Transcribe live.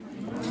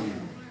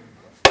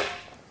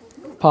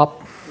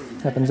Pop.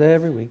 Happens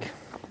every week.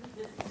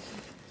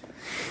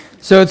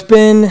 So it's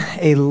been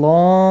a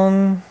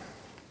long,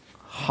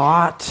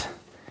 hot,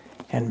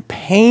 and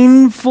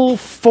painful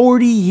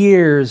 40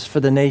 years for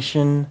the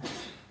nation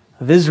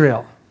of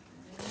Israel.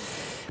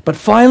 But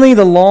finally,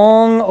 the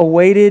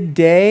long-awaited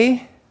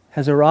day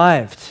has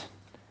arrived.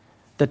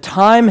 The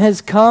time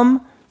has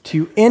come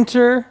to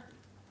enter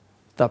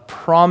the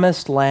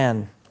promised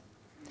land.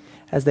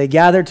 As they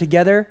gather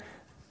together,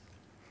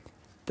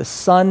 the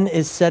sun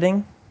is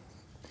setting,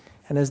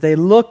 and as they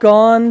look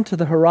on to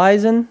the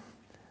horizon,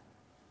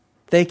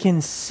 they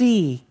can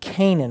see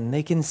Canaan.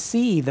 They can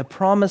see the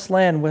promised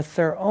land with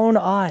their own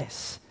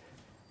eyes.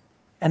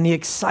 And the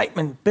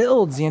excitement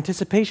builds, the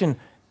anticipation.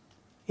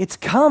 It's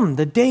come.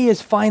 The day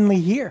is finally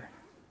here.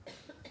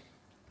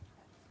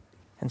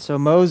 And so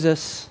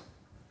Moses,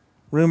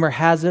 rumor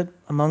has it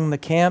among the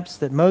camps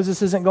that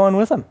Moses isn't going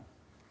with them.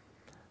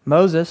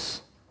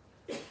 Moses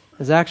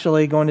is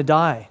actually going to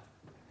die,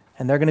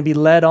 and they're going to be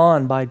led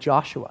on by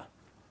Joshua.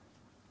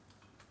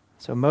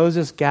 So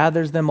Moses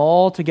gathers them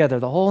all together,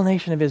 the whole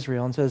nation of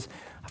Israel, and says,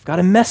 I've got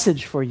a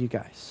message for you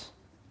guys.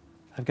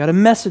 I've got a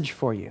message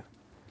for you.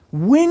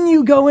 When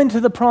you go into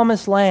the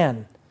promised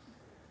land,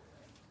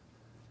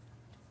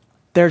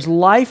 there's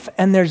life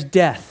and there's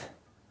death.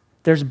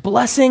 There's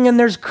blessing and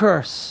there's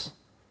curse.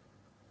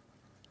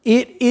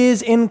 It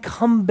is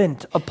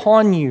incumbent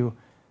upon you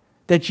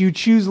that you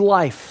choose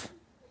life,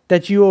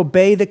 that you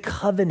obey the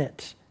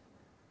covenant.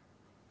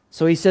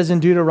 So he says in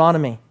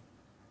Deuteronomy,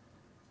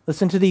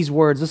 listen to these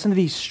words. Listen to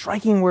these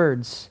striking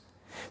words.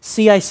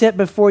 See, I set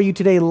before you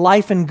today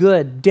life and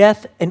good,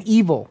 death and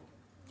evil.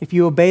 If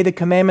you obey the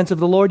commandments of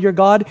the Lord your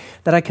God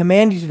that I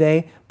command you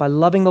today, by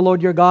loving the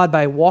Lord your God,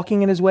 by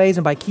walking in his ways,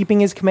 and by keeping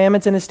his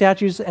commandments and his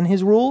statutes and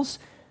his rules,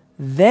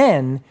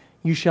 then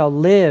you shall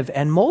live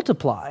and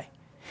multiply.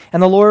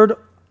 And the Lord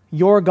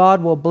your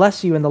God will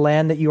bless you in the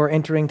land that you are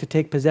entering to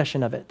take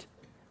possession of it.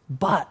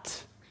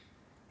 But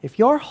if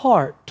your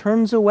heart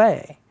turns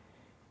away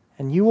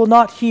and you will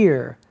not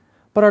hear,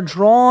 but are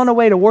drawn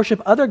away to worship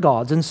other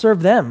gods and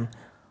serve them,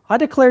 I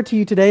declare to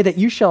you today that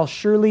you shall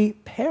surely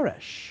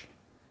perish.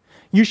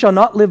 You shall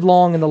not live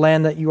long in the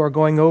land that you are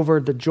going over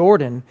the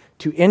Jordan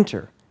to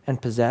enter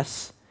and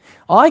possess.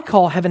 I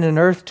call heaven and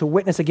earth to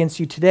witness against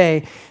you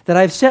today that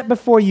I have set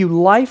before you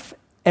life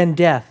and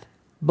death,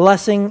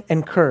 blessing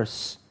and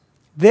curse.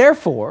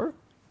 Therefore,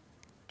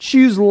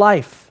 choose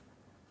life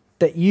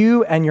that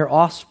you and your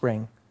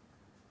offspring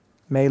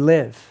may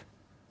live.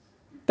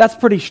 That's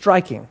pretty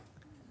striking.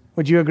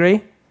 Would you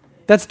agree?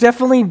 That's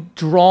definitely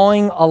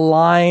drawing a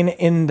line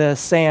in the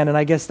sand, and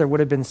I guess there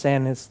would have been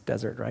sand in this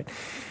desert, right?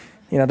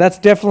 That's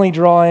definitely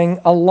drawing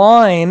a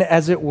line,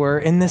 as it were,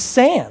 in the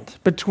sand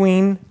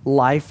between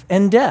life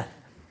and death.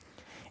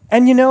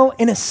 And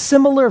in a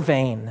similar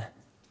vein,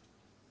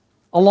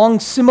 along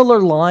similar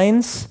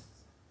lines,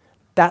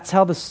 that's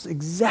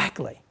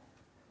exactly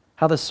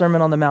how the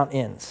Sermon on the Mount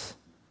ends.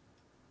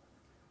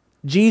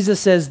 Jesus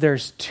says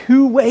there's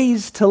two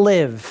ways to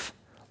live: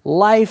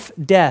 life,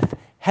 death,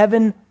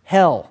 heaven,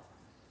 hell.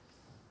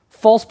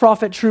 False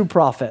prophet, true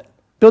prophet.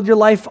 Build your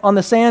life on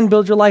the sand,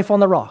 build your life on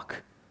the rock.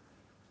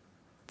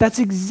 That's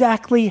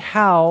exactly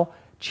how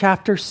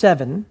chapter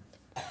 7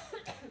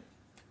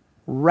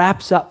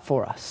 wraps up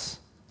for us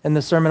in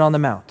the Sermon on the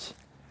Mount.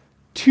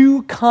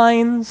 Two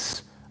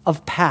kinds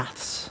of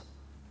paths,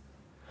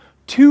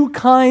 two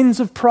kinds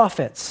of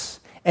prophets,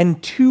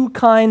 and two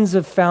kinds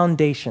of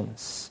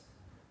foundations.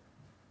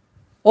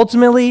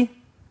 Ultimately,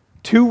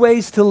 two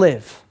ways to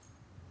live.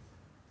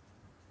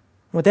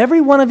 With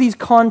every one of these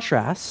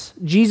contrasts,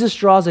 Jesus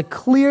draws a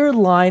clear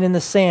line in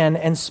the sand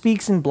and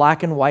speaks in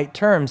black and white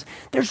terms.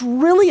 There's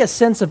really a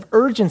sense of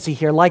urgency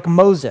here, like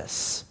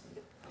Moses.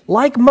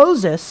 Like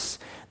Moses,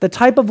 the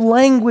type of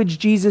language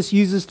Jesus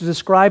uses to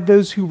describe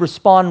those who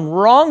respond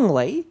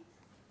wrongly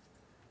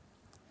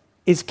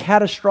is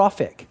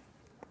catastrophic.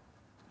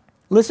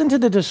 Listen to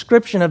the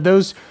description of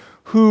those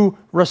who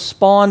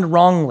respond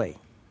wrongly.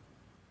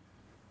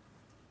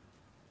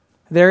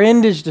 Their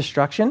end is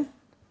destruction.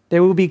 They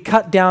will be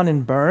cut down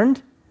and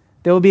burned.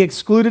 They will be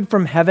excluded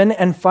from heaven.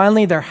 And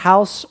finally, their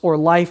house or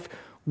life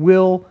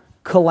will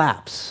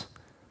collapse.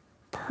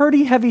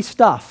 Pretty heavy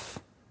stuff,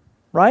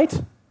 right?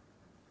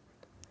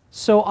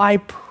 So I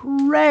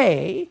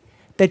pray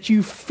that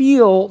you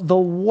feel the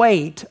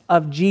weight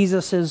of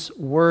Jesus'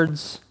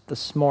 words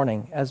this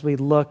morning as we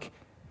look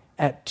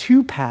at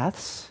two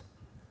paths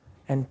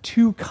and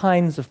two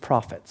kinds of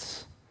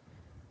prophets.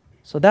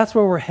 So that's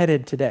where we're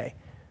headed today.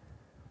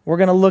 We're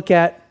going to look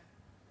at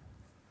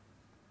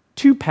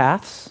two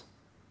paths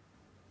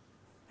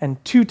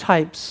and two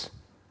types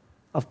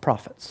of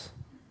prophets.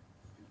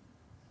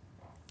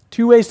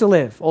 Two ways to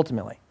live,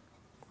 ultimately.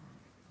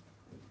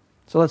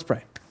 So let's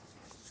pray.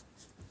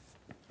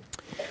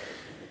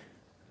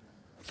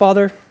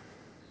 Father,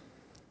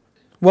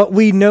 what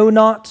we know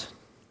not,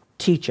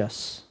 teach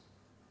us.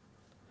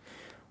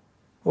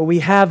 What we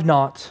have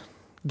not,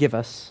 give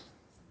us.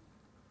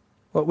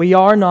 What we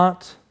are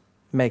not,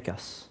 make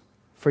us.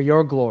 For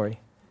your glory.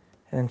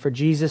 And for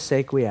Jesus'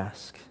 sake we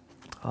ask.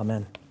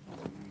 Amen.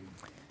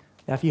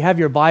 Now, if you have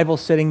your Bible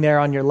sitting there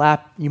on your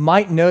lap, you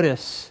might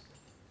notice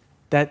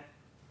that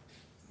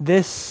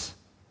this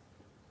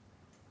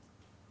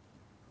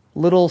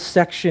little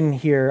section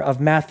here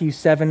of Matthew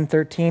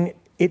 7:13,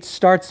 it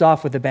starts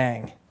off with a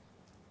bang.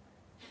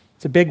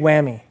 It's a big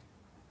whammy,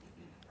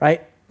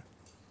 right?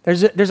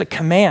 There's a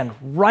command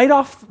right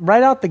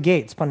out the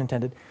gates, pun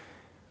intended.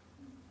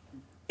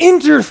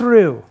 Enter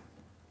through.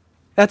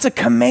 That's a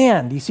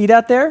command. You see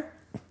that there?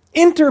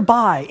 Enter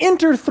by,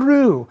 enter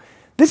through.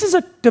 This is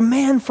a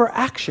demand for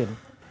action,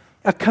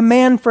 a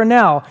command for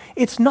now.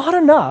 It's not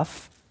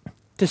enough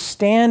to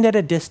stand at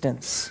a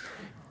distance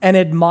and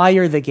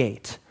admire the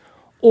gate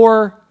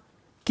or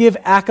give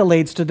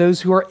accolades to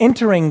those who are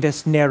entering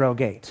this narrow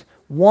gate.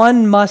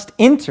 One must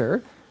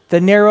enter the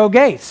narrow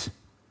gate.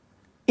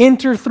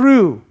 Enter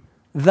through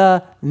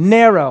the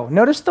narrow.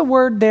 Notice the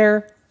word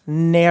there,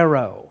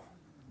 narrow.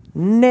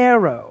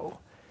 Narrow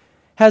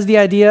has the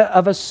idea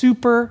of a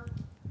super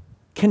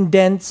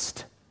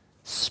condensed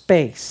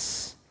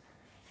space.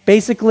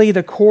 Basically,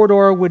 the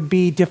corridor would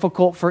be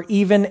difficult for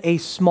even a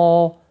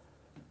small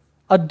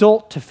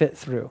adult to fit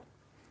through.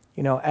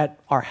 You know, at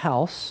our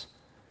house,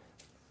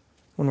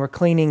 when we're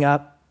cleaning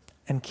up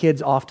and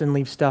kids often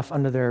leave stuff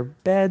under their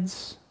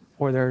beds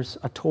or there's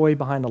a toy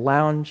behind a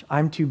lounge,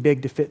 I'm too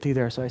big to fit through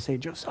there. So I say,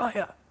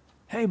 Josiah,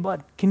 hey,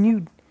 bud, can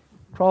you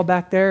crawl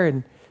back there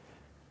and,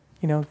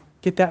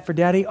 get that for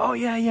Daddy? Oh,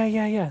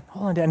 yeah.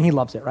 Hold on, Dad. And he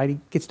loves it, right? He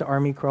gets to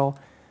army crawl.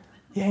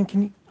 Yeah, and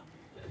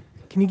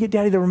can you get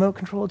Daddy the remote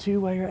control too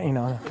while you're at it?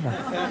 No.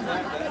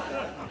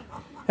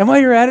 And while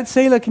you're at it,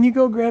 Selah, can you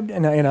go grab...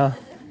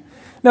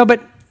 No, but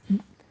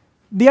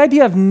the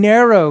idea of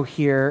narrow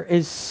here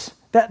is...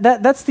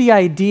 That's the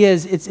idea,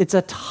 is it's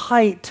a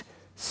tight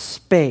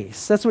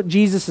space. That's what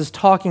Jesus is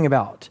talking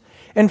about.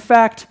 In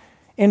fact,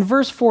 in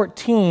verse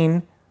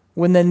 14,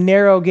 when the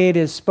narrow gate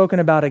is spoken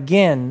about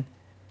again,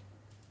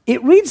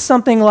 it reads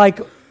something like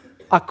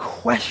a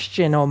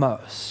question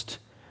almost.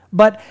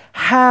 But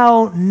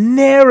how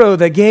narrow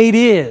the gate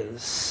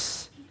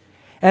is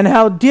and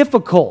how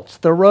difficult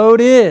the road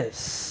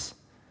is.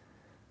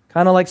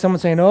 Kind of like someone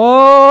saying,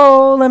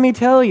 oh, let me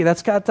tell you.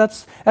 That's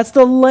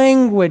the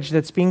language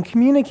that's being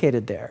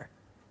communicated there.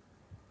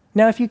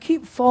 Now, if you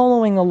keep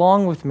following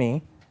along with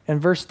me in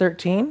verse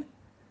 13,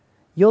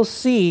 you'll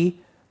see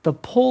the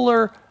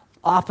polar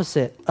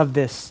opposite of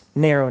this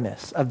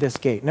narrowness of this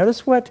gate.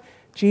 Notice what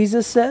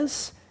Jesus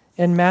says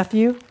in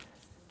Matthew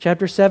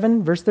chapter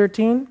 7, verse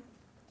 13.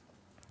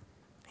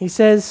 He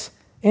says,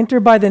 enter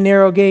by the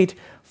narrow gate,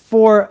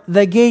 for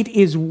the gate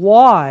is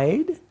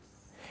wide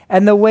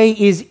and the way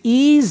is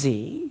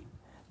easy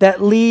that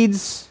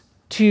leads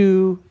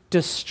to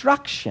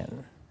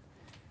destruction.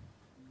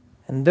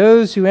 And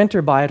those who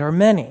enter by it are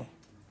many.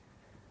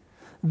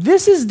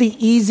 This is the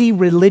easy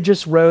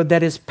religious road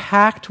that is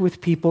packed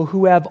with people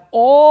who have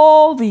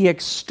all the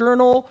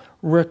external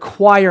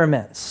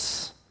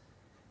requirements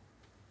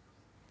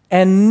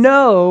and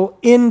no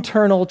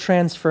internal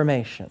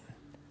transformation.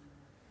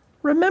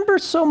 Remember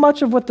so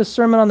much of what the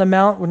Sermon on the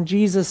Mount, when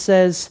Jesus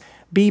says,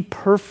 be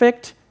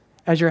perfect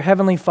as your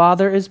heavenly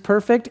Father is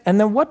perfect. And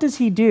then what does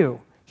he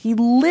do? He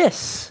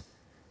lists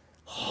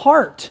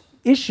heart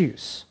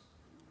issues,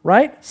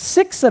 right?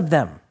 6 of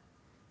them.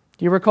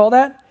 Do you recall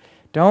that?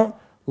 Don't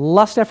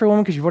lust after a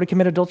woman because you've already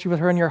committed adultery with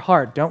her in your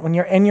heart. Don't when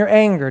you're in your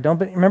anger.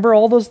 Remember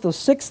all those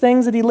 6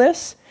 things that he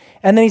lists?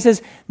 And then he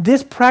says,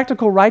 this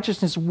practical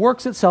righteousness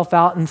works itself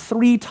out in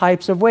 3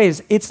 types of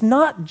ways. It's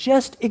not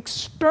just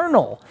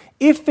external.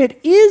 If it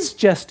is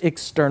just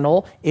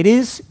external, it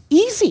is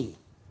easy.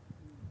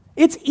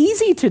 It's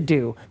easy to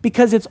do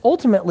because it's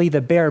ultimately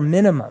the bare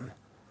minimum.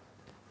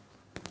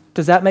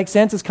 Does that make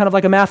sense? It's kind of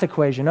like a math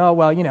equation. Oh,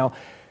 well,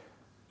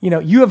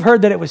 you have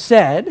heard that it was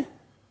said,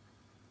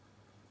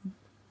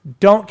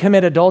 don't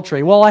commit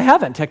adultery. Well, I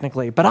haven't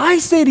technically, but I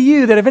say to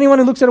you that if anyone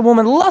who looks at a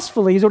woman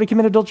lustfully, he's already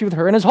committed adultery with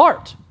her in his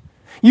heart.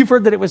 You've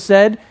heard that it was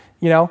said,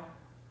 do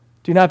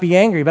not be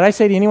angry. But I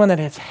say to anyone that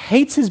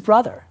hates his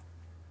brother.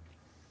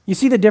 You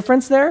see the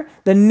difference there?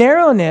 The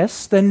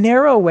narrowness, the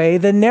narrow way,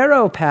 the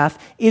narrow path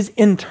is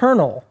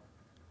internal.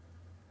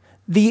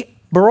 The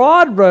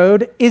broad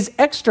road is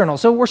external.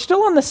 So we're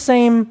still on the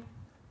same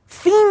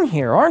theme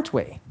here, aren't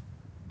we?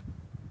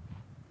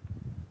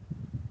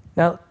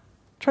 Now,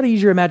 try to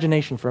use your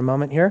imagination for a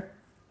moment here.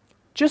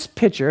 Just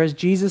picture as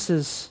Jesus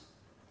is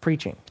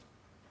preaching.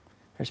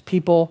 There's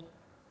people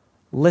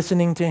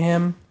listening to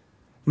him.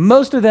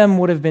 Most of them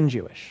would have been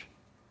Jewish.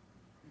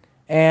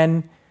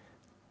 And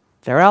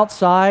they're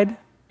outside.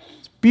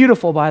 It's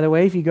beautiful, by the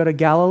way, if you go to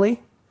Galilee.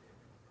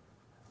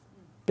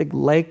 Big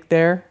lake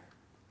there.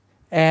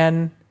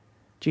 And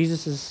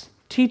Jesus is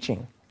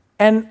teaching.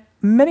 And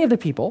many of the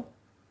people,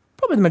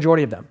 probably the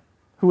majority of them,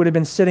 who would have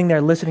been sitting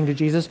there listening to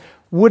Jesus,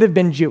 would have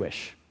been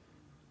Jewish.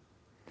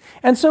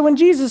 And so when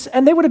Jesus,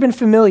 and they would have been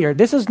familiar,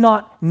 this is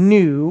not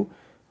new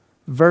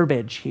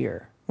verbiage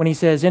here. When he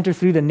says, enter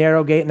through the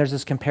narrow gate, and there's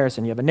this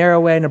comparison. You have a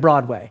narrow way and a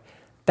broad way.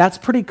 That's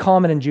pretty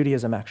common in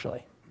Judaism,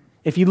 actually.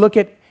 If you look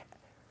at,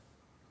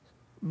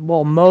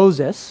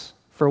 Moses,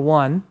 for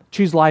one,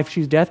 choose life,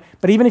 choose death.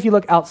 But even if you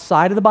look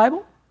outside of the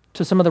Bible,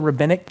 to some of the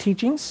rabbinic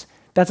teachings,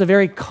 that's a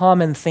very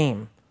common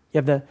theme.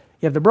 You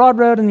have the broad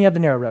road and you have the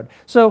narrow road.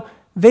 So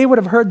they would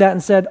have heard that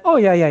and said, oh,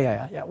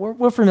 yeah,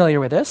 we're familiar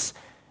with this.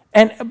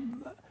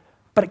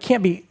 But it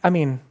can't be,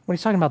 when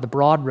he's talking about the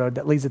broad road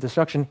that leads to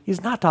destruction,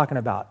 he's not talking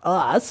about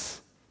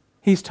us.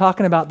 He's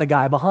talking about the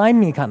guy behind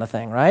me kind of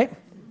thing, right?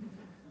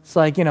 It's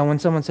like, when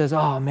someone says,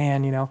 oh,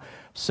 man,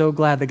 so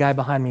glad the guy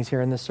behind me is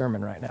hearing this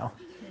sermon right now.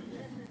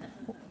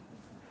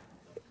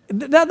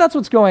 That's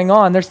what's going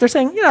on. They're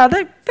saying,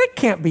 that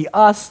can't be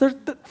us.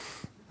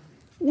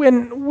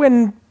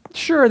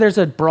 Sure, there's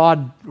a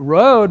broad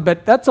road,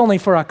 but that's only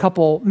for a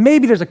couple,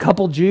 maybe there's a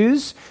couple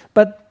Jews,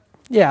 but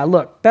yeah,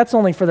 look, that's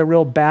only for the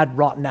real bad,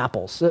 rotten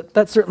apples.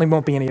 That certainly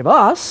won't be any of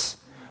us.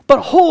 But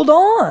hold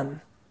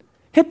on.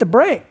 Hit the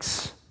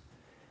brakes.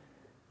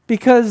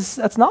 Because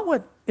that's not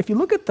what, if you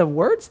look at the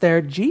words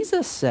there,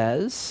 Jesus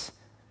says,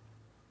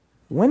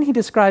 when he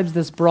describes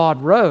this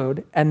broad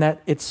road and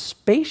that it's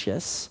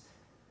spacious,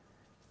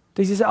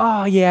 does he say,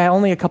 oh yeah,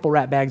 only a couple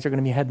rat bags are going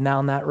to be heading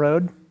down that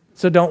road,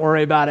 so don't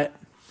worry about it.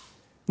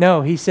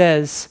 No, he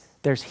says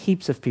there's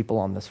heaps of people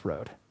on this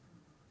road.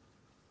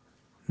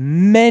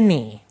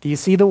 Many, do you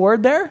see the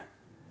word there?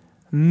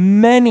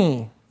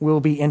 Many will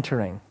be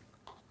entering.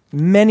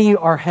 Many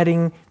are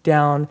heading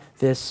down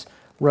this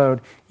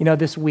road.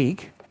 This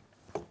week,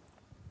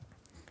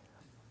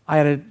 I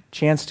had a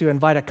chance to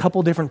invite a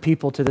couple different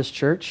people to this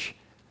church.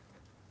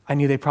 I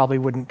knew they probably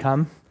wouldn't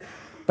come,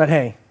 but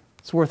hey,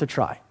 it's worth a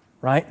try,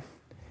 right?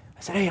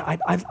 I said, hey,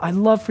 I'd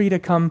love for you to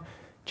come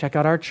check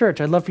out our church.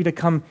 I'd love for you to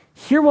come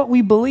hear what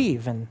we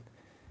believe. And,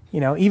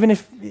 even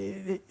if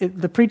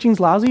the preaching's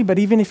lousy, but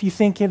even if you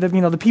think,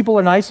 the people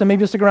are nice, so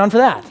maybe you'll stick around for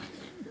that,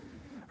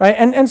 right?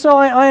 And so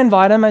I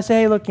invite them. I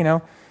say, hey, look,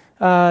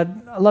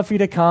 I'd love for you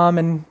to come.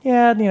 And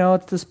yeah,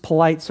 it's this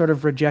polite sort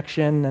of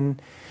rejection.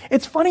 And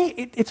it's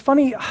funny. It's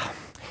funny.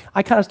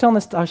 I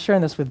was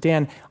sharing this with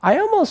Dan. I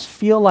almost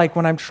feel like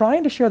when I'm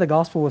trying to share the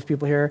gospel with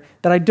people here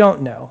that I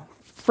don't know,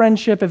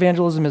 friendship,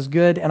 evangelism is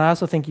good, and I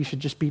also think you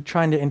should just be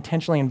trying to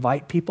intentionally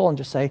invite people and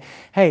just say,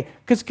 hey,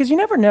 because you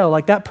never know,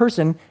 like that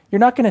person, you're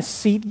not going to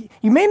see,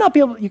 you may not be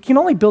able, you can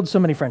only build so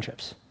many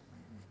friendships,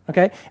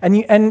 okay? And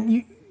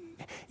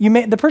you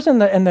may, the person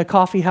in the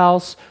coffee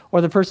house or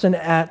the person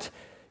at,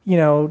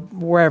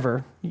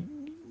 wherever,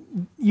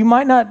 you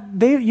might not,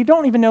 you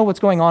don't even know what's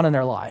going on in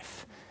their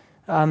life.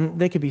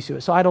 They could be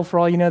suicidal for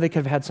all you know, they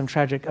could have had some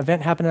tragic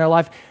event happen in their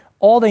life.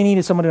 All they need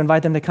is someone to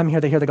invite them to come here,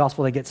 they hear the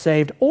gospel, they get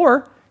saved,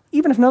 or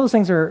even if none of those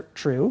things are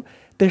true,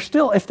 they're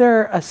still, if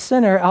they're a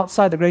sinner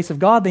outside the grace of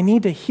God, they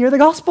need to hear the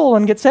gospel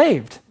and get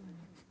saved.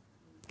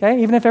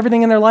 Okay? Even if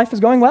everything in their life is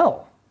going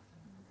well.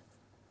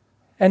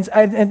 And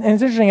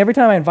it's interesting, every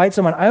time I invite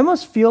someone, I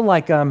almost feel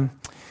like a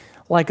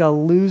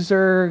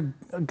loser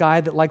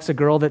guy that likes a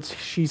girl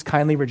she's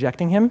kindly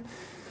rejecting him.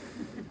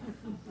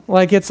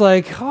 Like, it's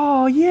like,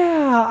 oh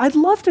yeah, I'd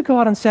love to go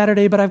out on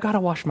Saturday, but I've got to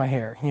wash my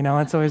hair.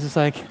 It's always just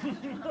like,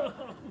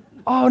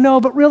 oh no,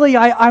 but really,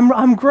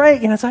 I'm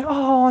great. And it's like,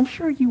 oh, I'm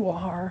sure you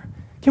are.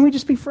 Can we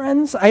just be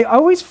friends? I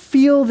always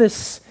feel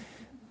this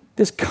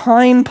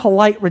kind,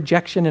 polite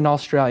rejection in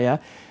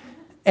Australia.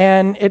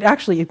 And it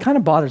kind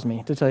of bothers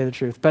me, to tell you the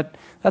truth. But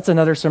that's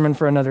another sermon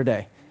for another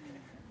day.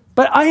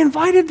 But I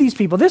invited these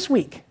people this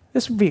week.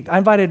 I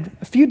invited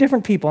a few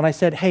different people, and I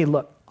said, hey,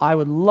 look, I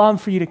would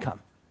love for you to come.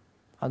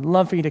 I'd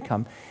love for you to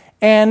come.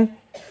 And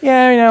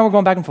yeah, we're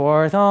going back and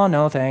forth. Oh,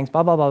 no, thanks,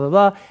 blah, blah, blah,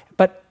 blah,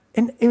 blah.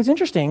 And it was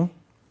interesting.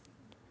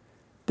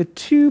 The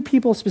two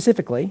people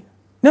specifically,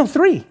 no,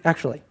 three,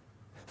 actually.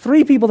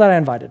 Three people that I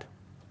invited.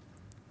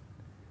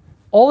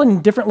 All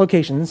in different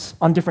locations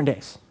on different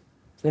days.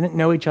 So they didn't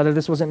know each other.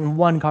 This wasn't in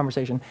one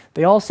conversation.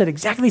 They all said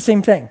exactly the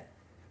same thing.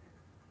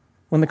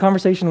 When the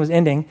conversation was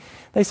ending,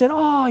 they said,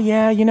 oh,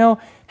 yeah,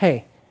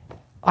 hey,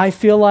 I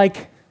feel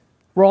like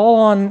we're all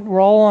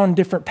on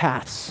different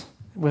paths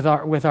with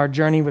our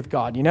journey with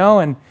God,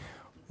 and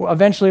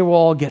eventually we'll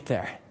all get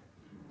there.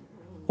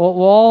 We're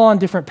all on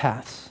different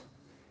paths.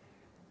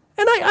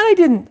 And I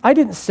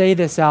didn't say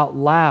this out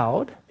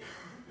loud,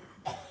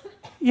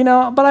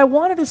 but I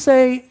wanted to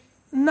say,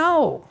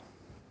 no.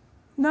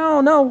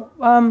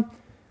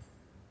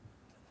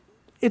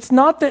 It's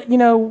not that,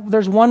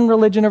 there's one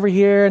religion over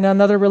here and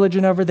another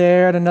religion over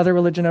there and another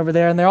religion over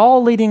there, and they're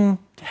all leading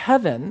to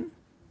heaven.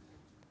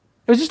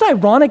 It was just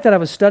ironic that I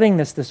was studying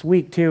this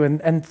week too,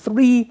 and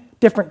three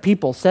different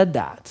people said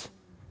that.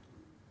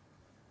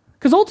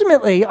 Because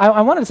ultimately,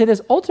 I wanted to say this,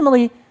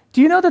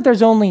 do you know that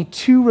there's only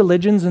two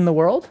religions in the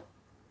world?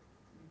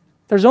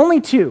 There's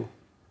only two.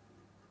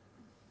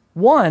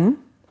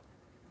 One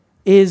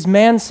is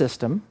man's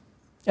system,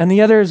 and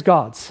the other is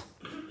God's.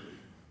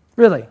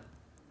 Really.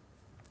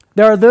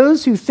 There are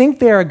those who think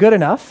they are good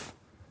enough,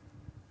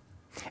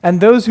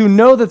 and those who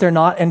know that they're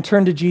not and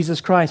turn to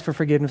Jesus Christ for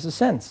forgiveness of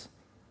sins.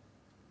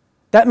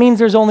 That means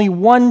there's only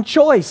one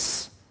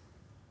choice,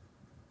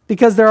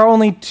 because there are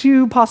only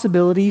two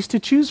possibilities to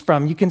choose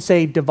from. You can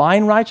say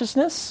divine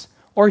righteousness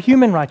or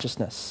human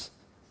righteousness.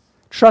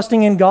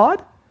 Trusting in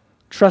God,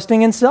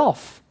 trusting in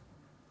self.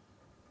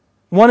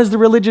 One is the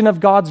religion of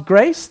God's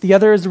grace, the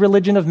other is the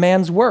religion of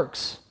man's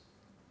works.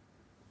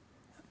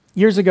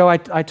 Years ago, I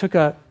took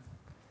a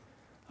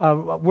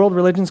world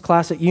religions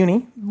class at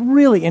uni.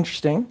 Really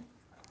interesting.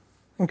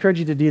 I encourage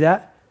you to do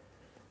that.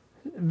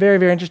 Very,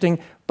 very interesting.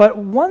 But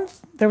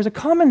there was a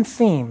common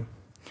theme.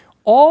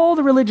 All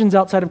the religions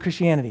outside of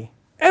Christianity,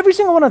 every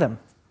single one of them,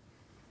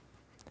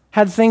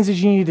 had things that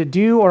you needed to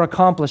do or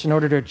accomplish in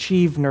order to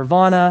achieve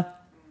nirvana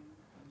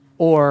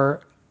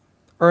or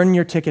earn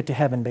your ticket to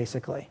heaven,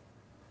 basically.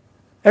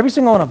 Every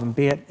single one of them,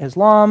 be it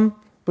Islam,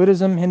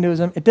 Buddhism,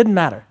 Hinduism, it didn't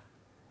matter.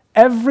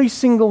 Every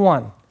single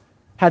one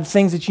had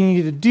things that you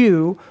needed to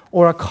do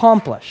or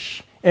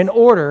accomplish in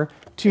order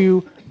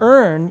to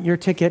earn your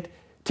ticket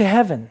to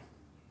heaven.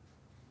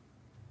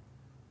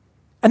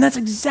 And that's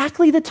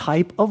exactly the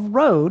type of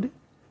road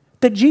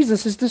that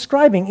Jesus is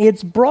describing.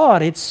 It's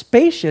broad, it's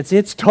spacious,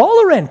 it's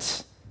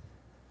tolerant.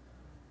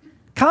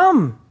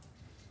 Come,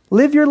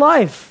 live your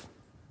life.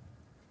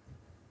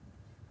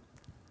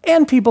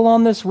 And people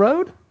on this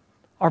road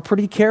are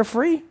pretty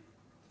carefree.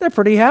 They're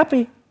pretty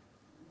happy.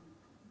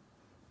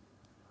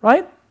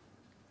 Right?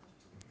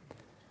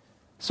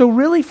 So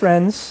really,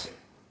 friends,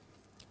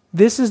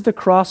 this is the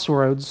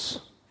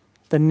crossroads,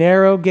 the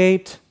narrow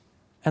gate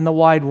and the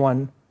wide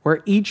one,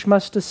 where each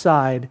must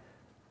decide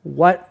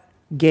what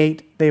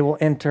gate they will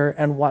enter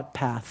and what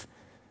path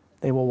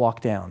they will walk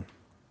down.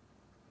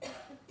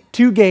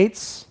 Two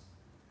gates,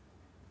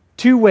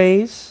 two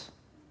ways,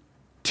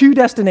 two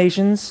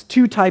destinations,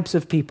 two types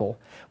of people,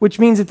 which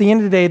means at the end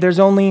of the day, there's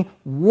only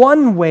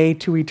one way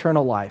to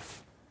eternal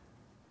life.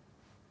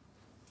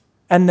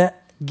 And the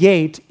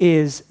gate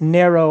is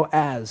narrow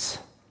as.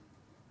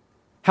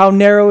 How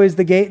narrow is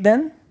the gate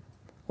then?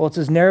 Well, it's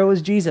as narrow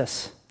as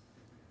Jesus.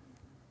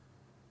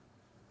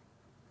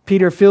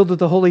 Peter, filled with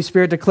the Holy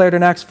Spirit, declared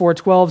in Acts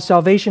 4:12,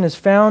 salvation is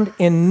found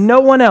in no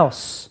one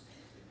else,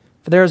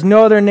 for there is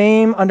no other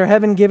name under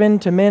heaven given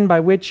to men by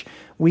which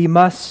we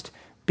must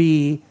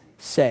be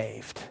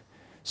saved.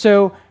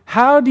 So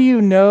how do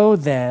you know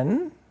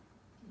then,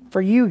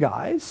 for you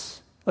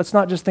guys, let's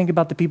not just think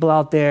about the people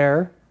out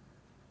there,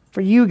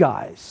 for you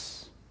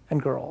guys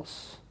and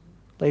girls,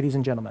 ladies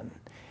and gentlemen,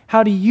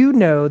 how do you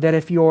know that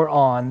if you're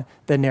on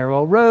the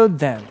narrow road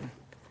then?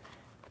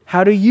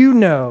 How do you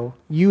know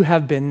you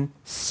have been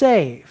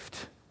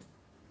saved?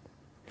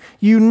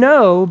 You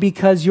know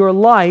because your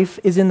life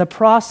is in the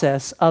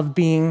process of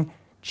being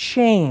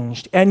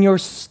changed, and your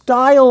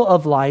style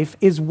of life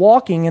is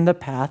walking in the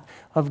path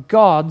of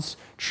God's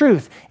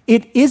truth.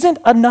 It isn't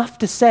enough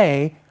to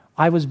say,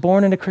 I was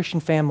born in a Christian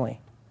family.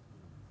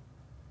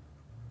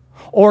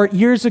 Or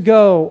years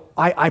ago,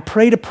 I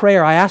prayed a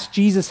prayer. I asked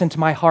Jesus into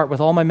my heart with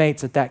all my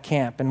mates at that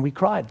camp, and we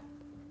cried.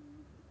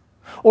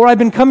 Or I've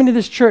been coming to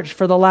this church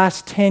for the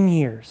last 10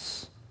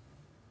 years.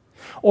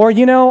 Or,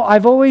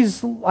 I've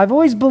always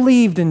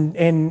believed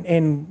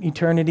in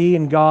eternity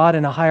and God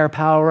and a higher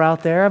power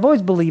out there. I've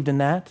always believed in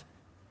that.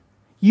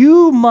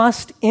 You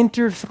must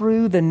enter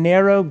through the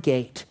narrow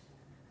gate.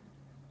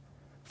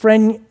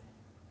 Friend,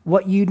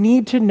 what you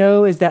need to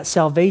know is that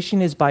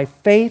salvation is by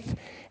faith,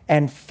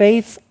 and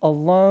faith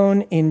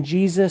alone in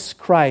Jesus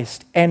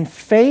Christ. And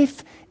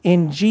faith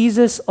in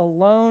Jesus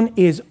alone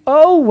is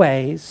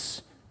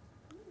always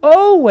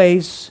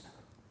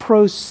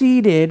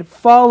proceeded,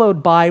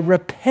 followed by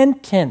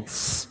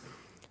repentance,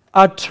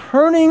 a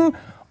turning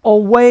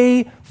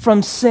away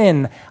from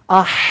sin,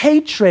 a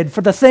hatred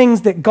for the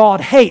things that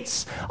God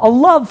hates, a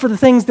love for the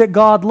things that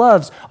God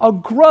loves, a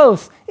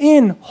growth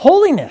in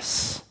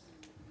holiness,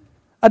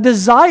 a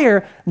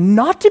desire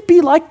not to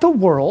be like the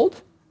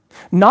world,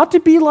 not to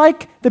be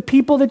like the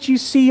people that you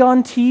see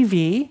on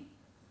TV,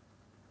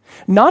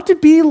 not to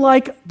be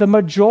like the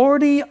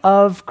majority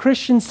of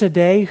Christians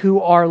today who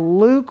are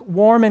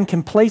lukewarm and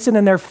complacent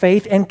in their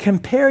faith and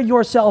compare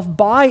yourself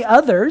by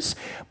others,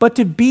 but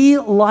to be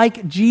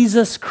like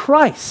Jesus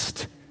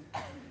Christ.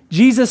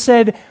 Jesus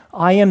said,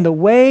 I am the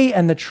way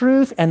and the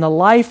truth and the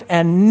life,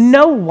 and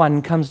no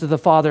one comes to the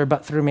Father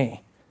but through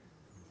me.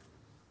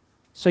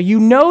 So you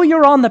know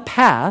you're on the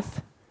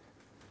path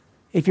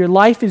if your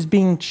life is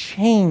being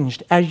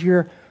changed as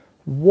you're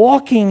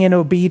walking in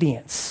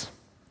obedience.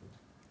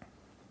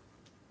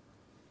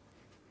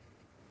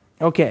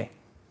 Okay,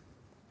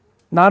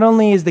 not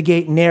only is the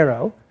gate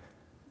narrow,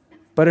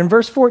 but in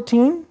verse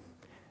 14,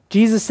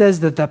 Jesus says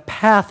that the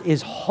path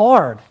is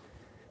hard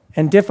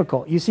and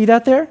difficult. You see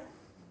that there?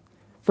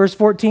 Verse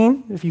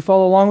 14, if you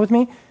follow along with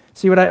me,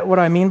 see what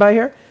I mean by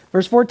here?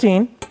 Verse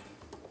 14,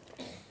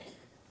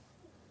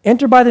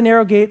 enter by the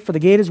narrow gate, for the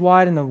gate is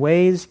wide and the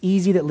way is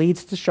easy that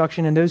leads to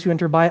destruction, and those who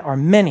enter by it are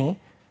many.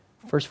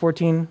 Verse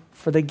 14,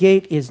 for the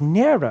gate is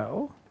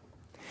narrow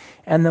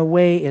and the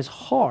way is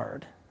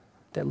hard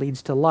that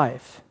leads to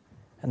life,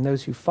 and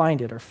those who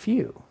find it are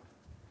few.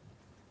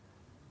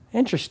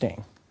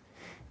 Interesting.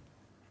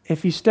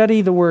 If you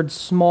study the word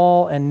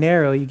small and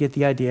narrow, you get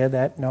the idea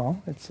that,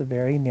 no, it's a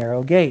very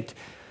narrow gate.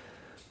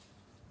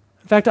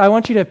 In fact, I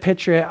want you to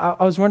picture it.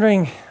 I was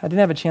wondering, I didn't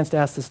have a chance to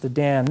ask this to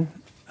Dan.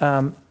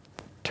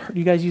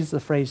 You guys use the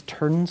phrase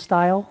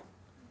turnstile?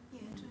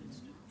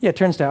 Yeah,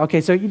 turnstile. Okay,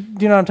 so do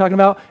you know what I'm talking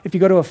about? If you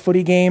go to a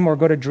footy game or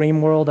go to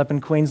Dream World up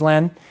in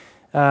Queensland,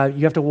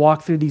 You have to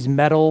walk through these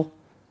metal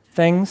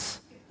things,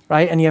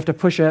 right? And you have to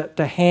push you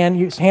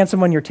hand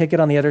someone your ticket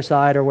on the other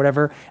side or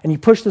whatever, and you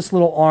push this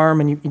little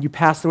arm and you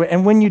pass through it.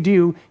 And when you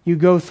do, you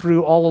go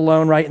through all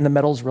alone, right? And the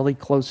metal's really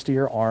close to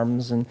your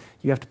arms, and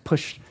you have to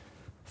push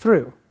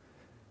through.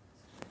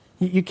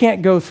 You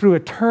can't go through a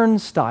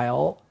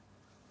turnstile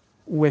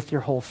with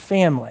your whole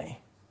family.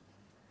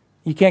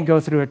 You can't go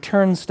through a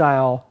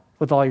turnstile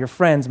with all your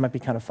friends. It might be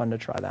kind of fun to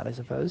try that, I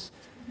suppose.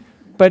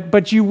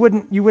 But you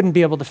wouldn't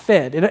be able to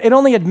fit. It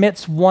only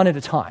admits one at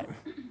a time.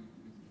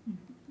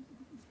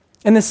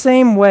 In the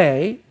same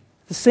way,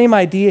 the same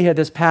idea here,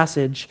 this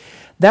passage,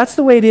 that's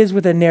the way it is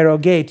with a narrow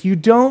gate. You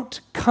don't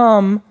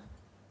come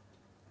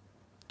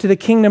to the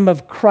kingdom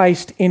of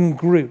Christ in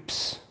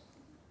groups.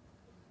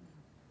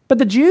 But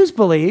the Jews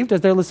believed,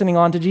 as they're listening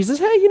on to Jesus,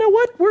 hey, you know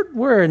what?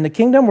 We're in the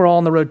kingdom. We're all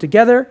on the road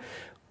together.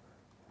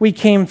 We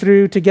came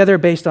through together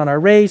based on our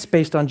race,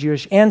 based on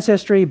Jewish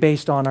ancestry,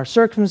 based on our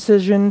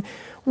circumcision.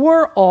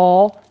 We're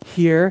all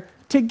here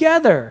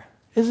together.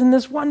 Isn't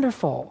this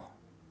wonderful?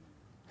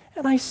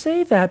 And I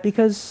say that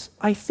because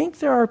I think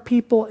there are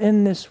people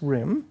in this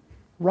room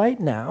right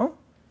now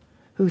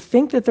who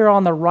think that they're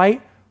on the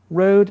right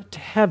road to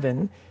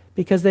heaven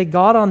because they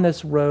got on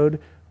this road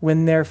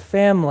when their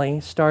family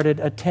started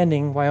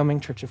attending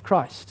Wyoming Church of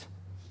Christ,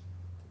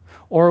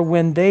 or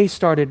when they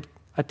started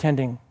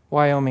attending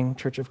Wyoming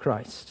Church of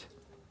Christ.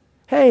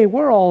 Hey,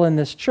 we're all in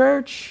this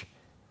church,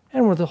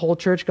 and the whole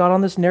church got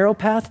on this narrow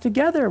path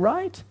together,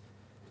 right?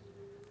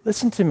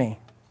 Listen to me.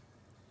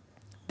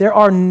 There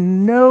are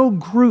no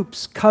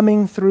groups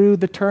coming through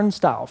the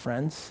turnstile,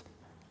 friends.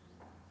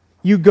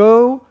 You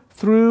go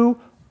through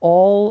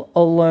all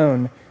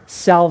alone.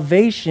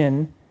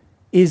 Salvation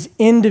is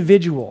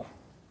individual.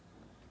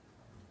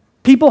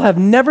 People have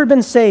never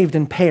been saved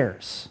in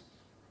pairs.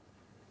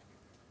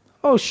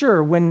 Oh,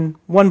 sure, when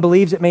one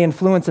believes, it may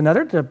influence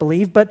another to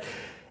believe, but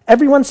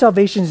everyone's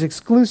salvation is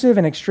exclusive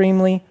and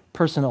extremely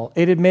personal.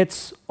 It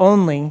admits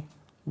only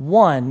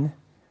one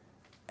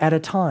at a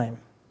time.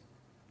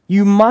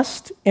 You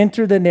must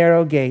enter the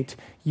narrow gate.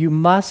 You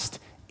must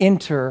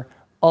enter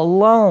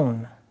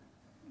alone.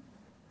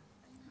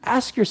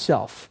 Ask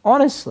yourself,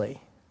 honestly,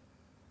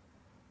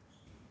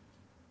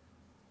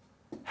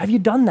 have you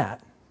done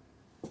that?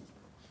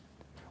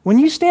 When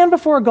you stand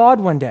before God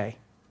one day,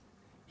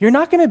 you're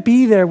not going to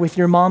be there with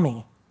your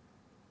mommy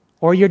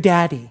or your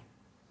daddy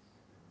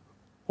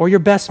or your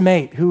best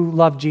mate who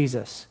loved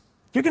Jesus.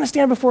 You're going to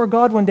stand before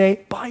God one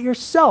day by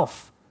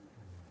yourself.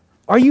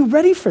 Are you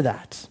ready for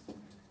that?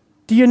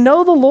 Do you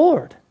know the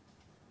Lord?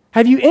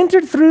 Have you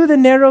entered through the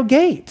narrow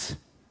gate?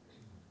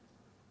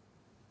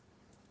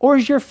 Or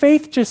is your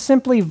faith just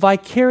simply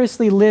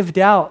vicariously lived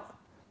out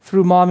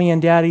through mommy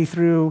and daddy,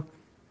 through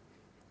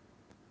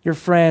your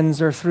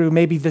friends, or through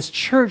maybe this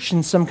church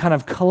in some kind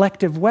of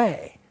collective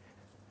way,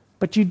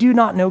 but you do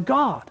not know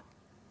God?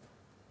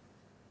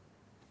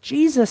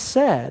 Jesus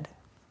said,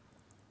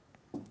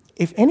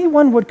 if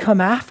anyone would come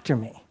after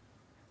me,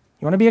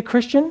 you want to be a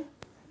Christian?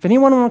 If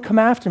anyone would come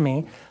after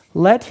me,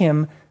 let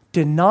him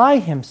deny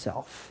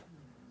himself,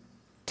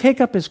 take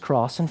up his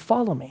cross, and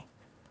follow me.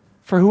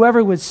 For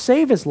whoever would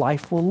save his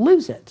life will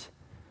lose it,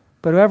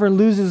 but whoever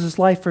loses his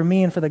life for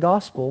me and for the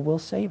gospel will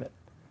save it.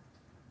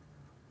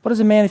 What is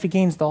a man if he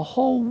gains the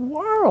whole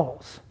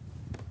world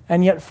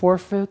and yet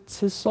forfeits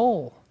his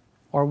soul?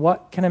 Or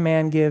what can a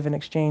man give in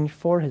exchange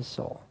for his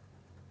soul?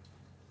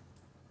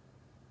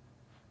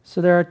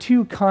 So there are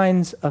two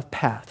kinds of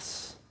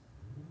paths.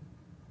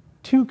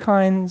 Two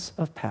kinds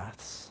of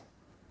paths.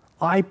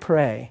 I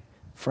pray,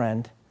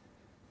 friend,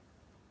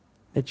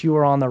 that you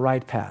are on the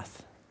right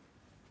path.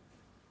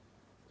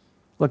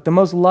 Look, the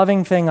most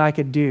loving thing I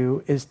could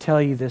do is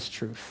tell you this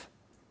truth.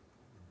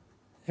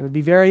 It would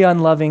be very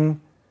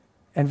unloving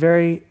and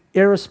very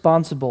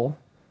irresponsible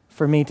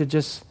for me to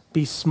just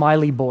be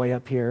smiley boy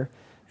up here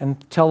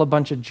and tell a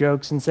bunch of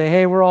jokes and say,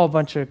 hey, we're all a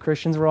bunch of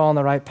Christians, we're all on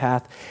the right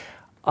path.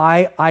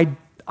 I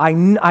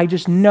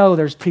just know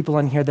there's people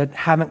in here that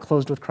haven't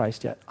closed with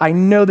Christ yet. I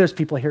know there's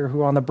people here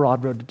who are on the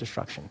broad road to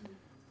destruction.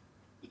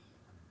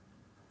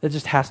 It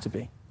just has to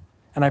be.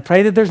 And I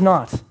pray that there's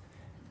not.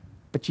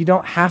 But you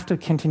don't have to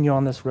continue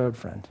on this road,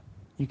 friend.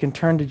 You can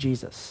turn to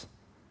Jesus.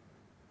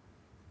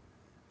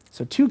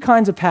 So two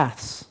kinds of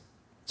paths.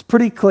 It's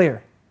pretty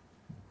clear.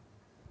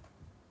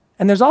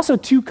 And there's also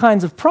two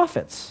kinds of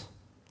prophets,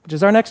 which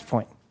is our next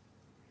point.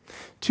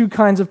 Two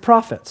kinds of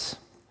prophets.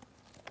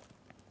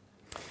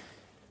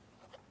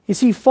 You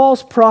see,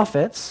 false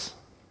prophets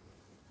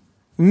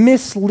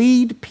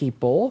mislead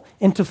people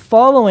into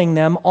following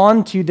them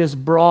onto this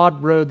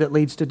broad road that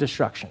leads to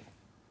destruction.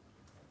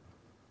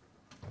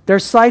 Their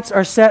sights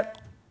are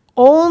set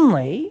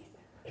only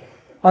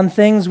on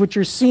things which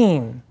are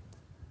seen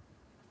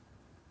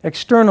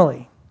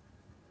externally,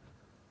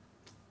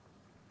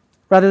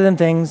 rather than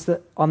things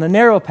that on the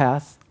narrow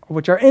path,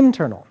 which are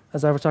internal,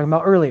 as I was talking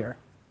about earlier.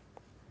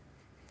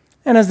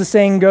 And as the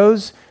saying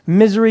goes,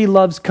 misery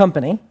loves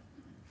company.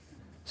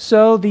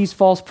 So these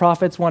false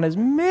prophets want as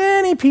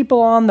many people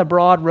on the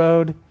broad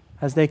road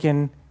as they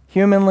can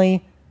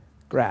humanly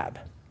grab.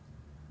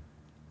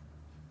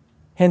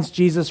 Hence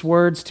Jesus'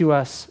 words to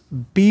us,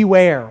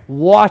 beware,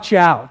 watch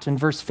out, in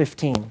verse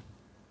 15.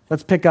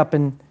 Let's pick up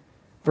in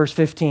verse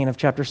 15 of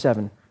chapter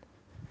 7.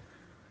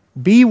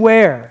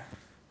 Beware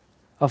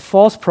of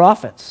false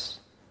prophets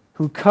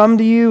who come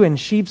to you in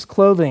sheep's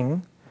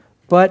clothing,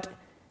 but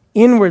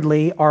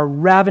inwardly are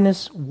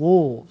ravenous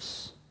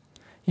wolves.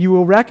 You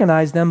will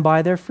recognize them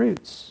by their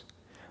fruits.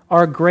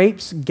 Are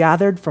grapes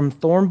gathered from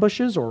thorn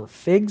bushes or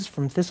figs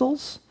from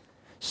thistles?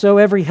 So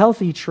every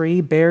healthy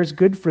tree bears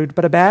good fruit,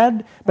 but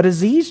a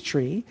diseased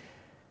tree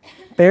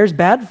bears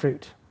bad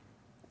fruit.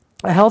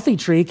 A healthy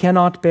tree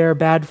cannot bear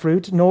bad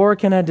fruit, nor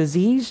can a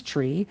diseased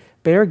tree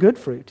bear good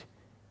fruit.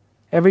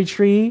 Every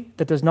tree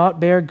that does not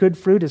bear good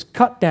fruit is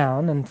cut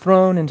down and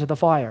thrown into the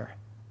fire.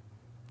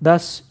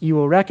 Thus you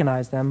will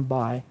recognize them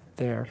by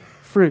their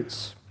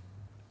fruits.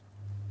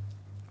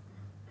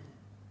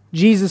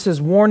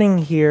 Jesus' warning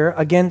here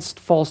against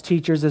false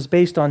teachers is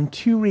based on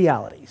two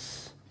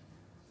realities.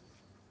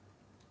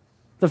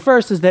 The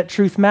first is that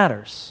truth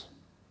matters.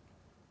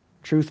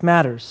 Truth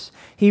matters.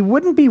 He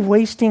wouldn't be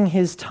wasting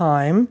his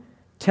time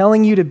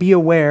telling you to be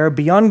aware,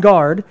 be on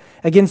guard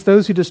against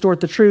those who distort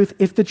the truth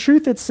if the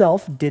truth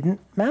itself didn't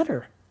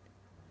matter.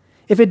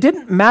 If it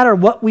didn't matter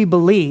what we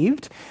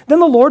believed, then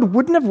the Lord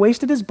wouldn't have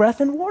wasted his breath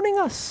in warning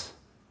us.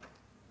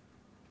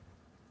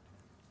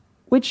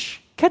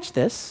 Which, catch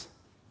this,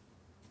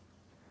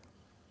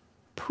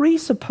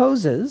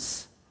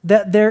 presupposes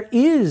that there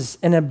is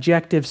an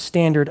objective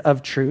standard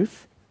of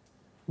truth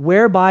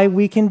whereby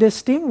we can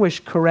distinguish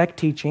correct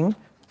teaching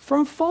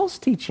from false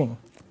teaching.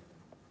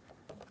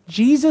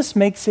 Jesus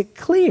makes it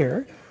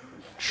clear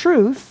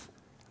truth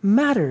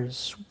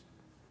matters.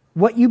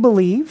 What you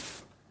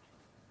believe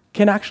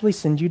can actually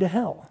send you to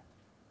hell.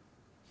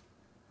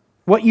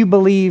 What you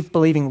believe,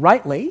 believing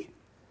rightly,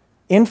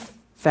 in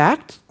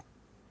fact,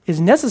 is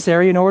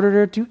necessary in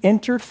order to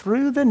enter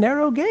through the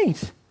narrow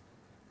gate.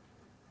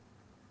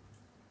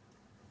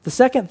 The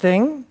second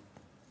thing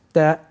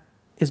that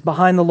is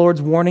behind the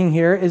Lord's warning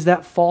here is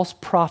that false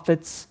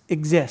prophets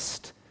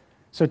exist.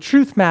 So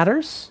truth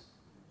matters,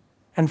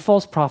 and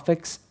false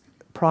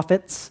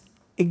prophets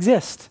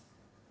exist.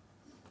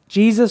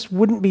 Jesus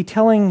wouldn't be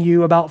telling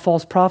you about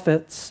false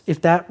prophets if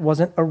that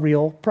wasn't a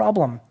real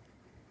problem.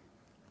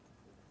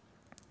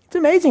 It's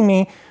amazing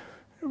me.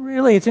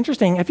 Really, it's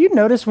interesting. Have you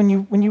noticed when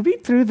you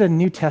read through the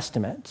New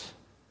Testament,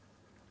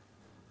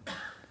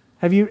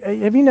 have you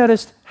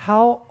noticed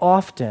how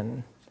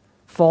often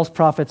false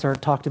prophets are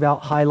talked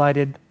about,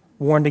 highlighted,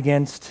 warned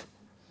against,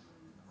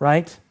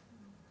 right?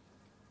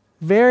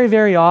 Very,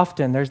 very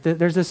often. There's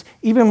this,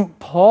 even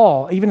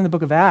Paul, even in the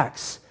book of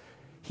Acts,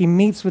 he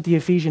meets with the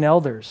Ephesian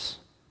elders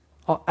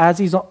as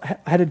he's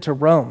headed to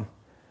Rome.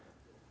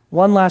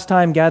 One last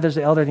time gathers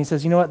the elders and he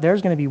says, you know what,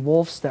 there's going to be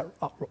wolves that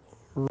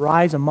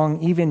rise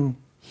among even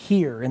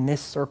here in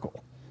this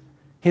circle.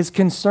 His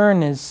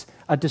concern is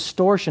a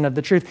distortion of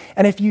the truth.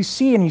 And if you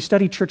see and you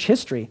study church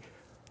history,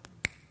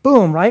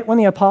 boom, right when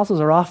the apostles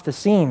are off the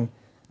scene,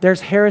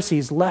 there's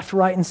heresies left,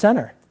 right, and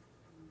center.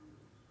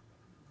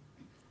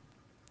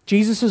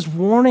 Jesus is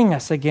warning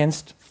us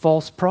against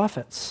false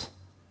prophets.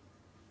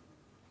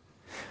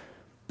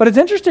 But it's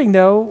interesting,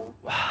 though,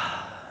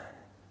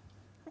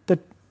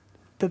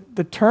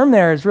 the term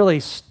there is really,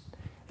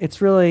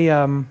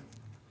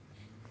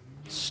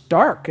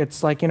 stark.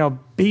 It's like,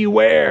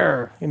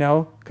 beware,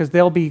 because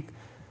they'll be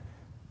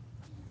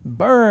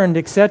burned,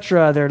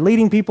 etc. They're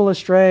leading people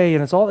astray,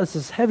 and it's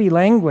this heavy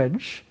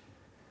language.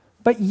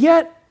 But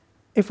yet,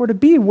 if we're to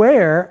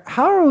beware,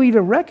 how are we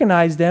to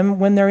recognize them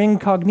when they're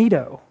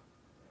incognito?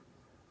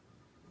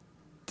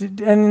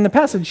 And in the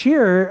passage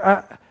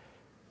here,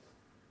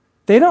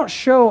 they don't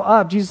show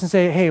up, Jesus, and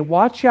say, hey,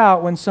 watch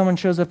out when someone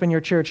shows up in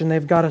your church and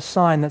they've got a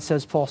sign that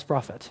says false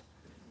prophet.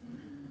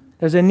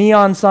 There's a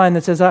neon sign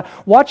that says,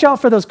 watch out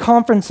for those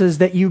conferences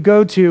that you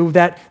go to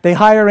that they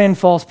hire in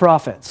false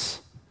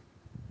prophets.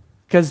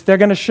 Because they're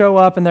going to show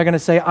up and they're going to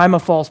say, I'm a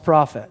false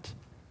prophet.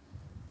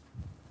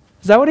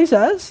 Is that what he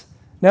says?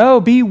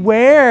 No,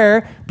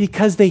 beware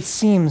because they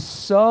seem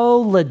so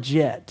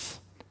legit.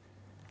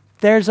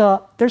 There's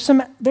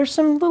some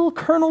little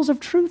kernels of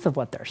truth of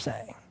what they're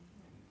saying.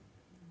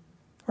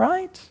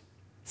 Right?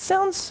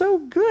 Sounds so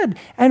good.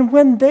 And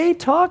when they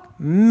talk,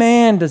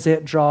 man, does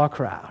it draw a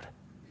crowd.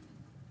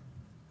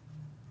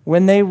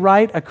 When they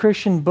write a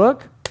Christian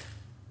book,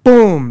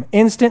 boom,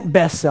 instant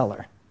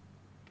bestseller.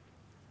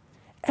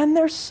 And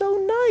they're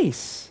so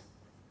nice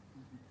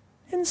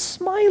and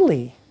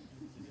smiley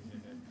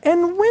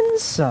and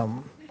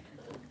winsome.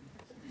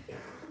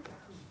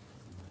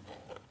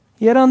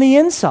 Yet on the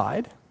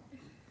inside,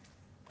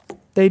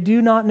 they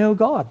do not know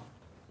God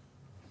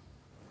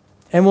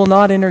and will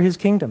not enter his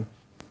kingdom.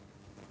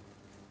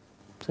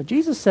 So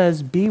Jesus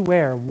says,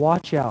 beware,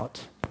 watch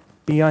out,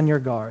 be on your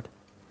guard.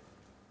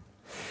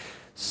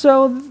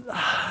 So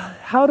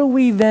how do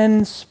we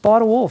then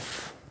spot a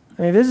wolf?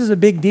 I mean, this is a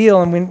big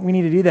deal and we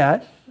need to do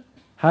that.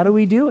 How do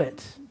we do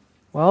it?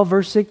 Well,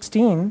 verse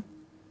 16,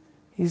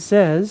 he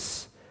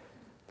says,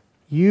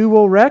 you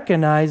will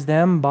recognize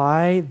them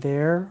by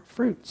their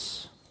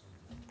fruits.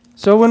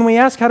 So when we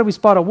ask how do we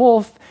spot a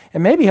wolf, it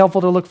may be helpful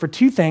to look for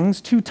two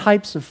things, two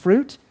types of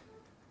fruit: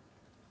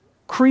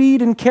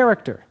 creed and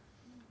character.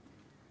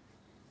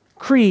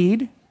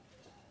 Creed,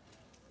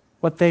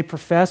 what they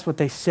profess, what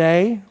they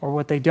say, or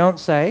what they don't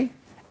say,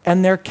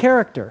 and their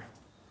character.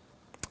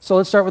 So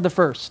let's start with the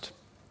first.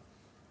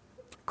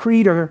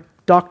 Creed or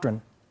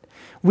doctrine.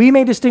 We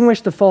may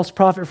distinguish the false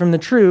prophet from the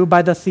true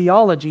by the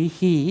theology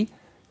he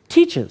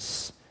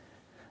teaches.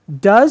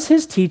 Does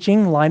his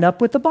teaching line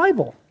up with the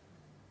Bible?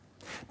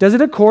 Does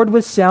it accord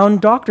with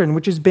sound doctrine,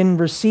 which has been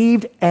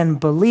received and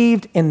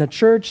believed in the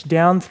church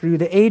down through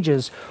the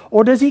ages?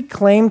 Or does he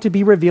claim to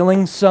be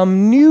revealing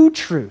some new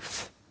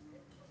truth?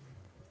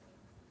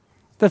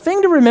 The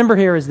thing to remember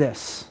here is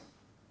this.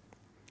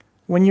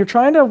 When you're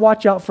trying to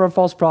watch out for a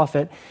false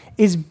prophet,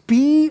 is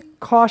be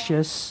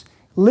cautious,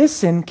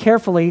 listen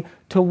carefully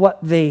to what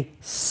they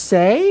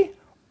say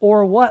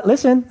or what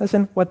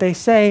they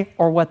say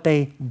or what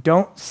they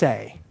don't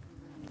say.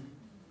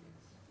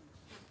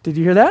 Did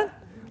you hear that?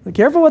 Be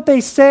careful what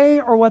they say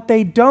or what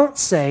they don't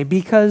say,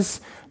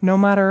 because no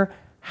matter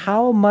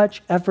how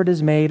much effort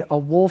is made, a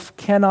wolf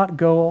cannot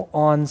go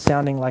on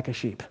sounding like a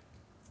sheep.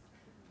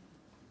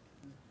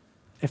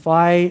 If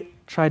I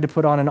tried to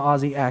put on an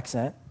Aussie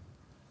accent,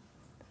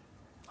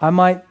 I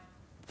might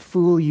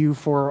fool you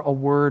for a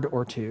word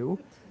or two,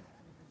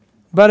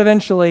 but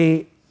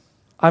eventually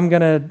I'm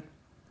going to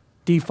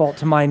default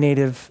to my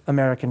native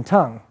American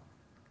tongue,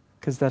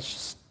 because that's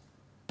just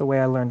the way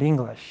I learned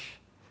English.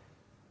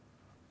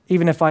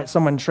 Even if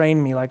someone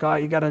trained me, like, oh,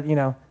 you got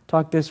to,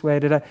 talk this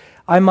way,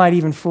 I might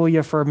even fool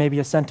you for maybe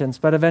a sentence,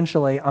 but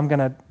eventually you're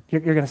going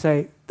to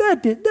say,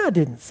 that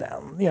didn't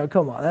sound,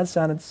 come on, that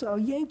sounded so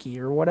Yankee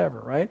or whatever,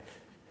 right?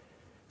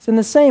 So in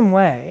the same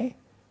way,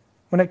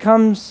 when it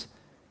comes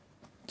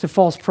to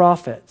false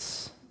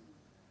prophets,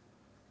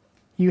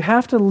 you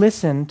have to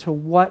listen to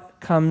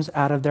what comes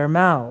out of their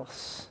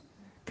mouths,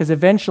 because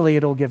eventually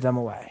it'll give them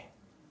away.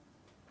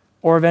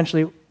 Or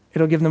eventually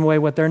it'll give them away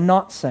what they're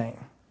not saying.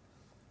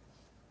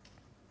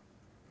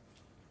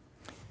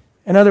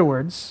 In other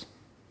words,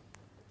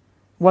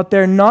 what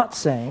they're not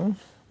saying,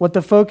 what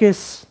the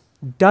focus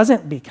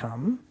doesn't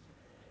become,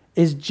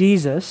 is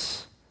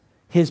Jesus,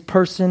 his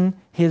person,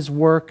 his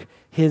work,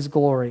 his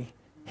glory,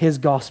 his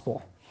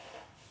gospel.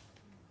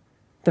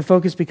 The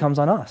focus becomes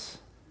on us.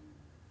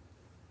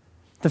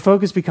 The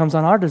focus becomes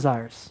on our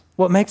desires,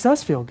 what makes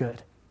us feel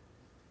good.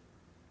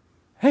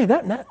 Hey,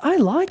 I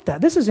like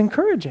that. This is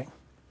encouraging.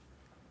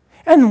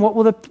 And what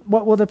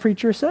will the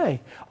preacher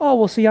say? Oh,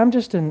 well, see, I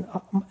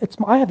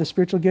have the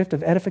spiritual gift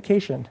of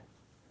edification.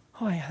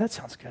 Oh, yeah, that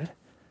sounds good.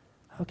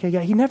 Okay, yeah,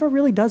 he never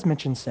really does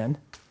mention sin,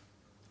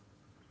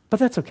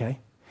 but that's okay.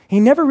 He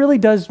never really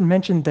does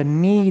mention the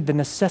need, the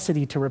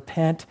necessity to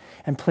repent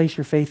and place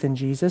your faith in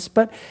Jesus.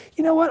 But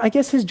you know what? I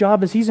guess his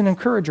job is he's an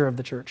encourager of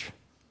the church.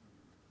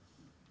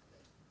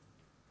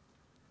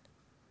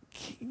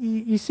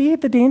 You see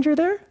the danger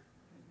there?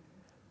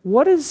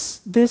 What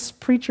is this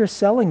preacher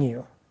selling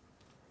you?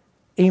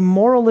 A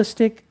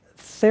moralistic,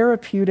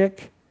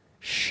 therapeutic,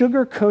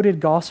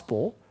 sugar-coated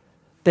gospel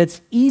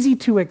that's easy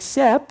to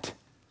accept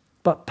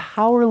but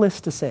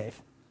powerless to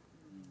save.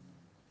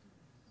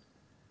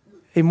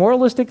 A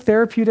moralistic,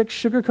 therapeutic,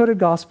 sugar-coated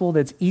gospel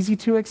that's easy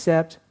to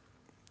accept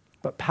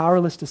but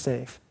powerless to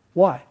save.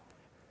 Why?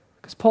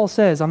 Because Paul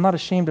says, I'm not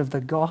ashamed of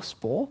the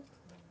gospel,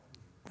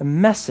 the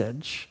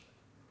message,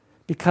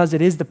 because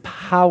it is the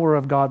power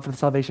of God for the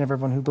salvation of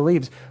everyone who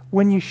believes.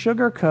 When you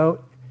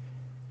sugarcoat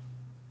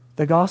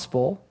the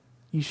gospel,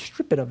 you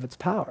strip it of its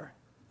power.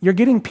 You're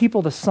getting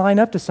people to sign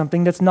up to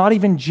something that's not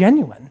even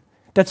genuine,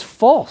 that's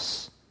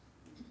false.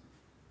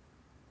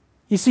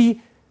 You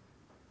see,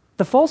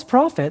 the false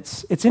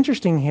prophets, it's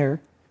interesting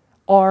here,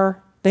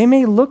 they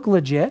may look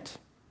legit,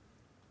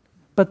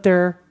 but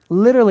they're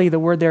literally, the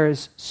word there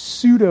is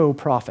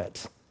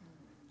pseudo-prophet.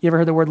 You ever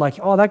heard the word like,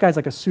 oh, that guy's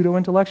like a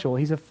pseudo-intellectual.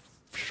 He's a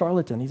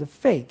charlatan. He's a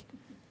fake.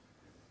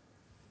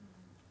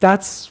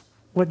 That's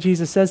what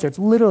Jesus says there.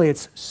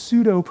 It's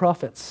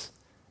pseudo-prophets.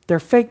 They're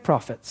fake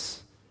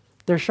prophets.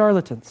 They're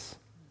charlatans.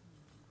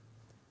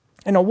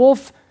 And a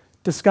wolf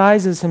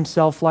disguises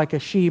himself like a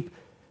sheep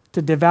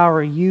to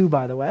devour you,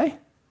 by the way.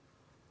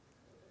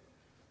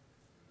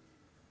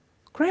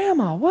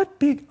 Grandma, what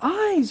big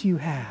eyes you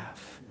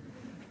have.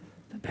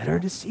 The better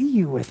to see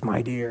you with,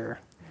 my dear.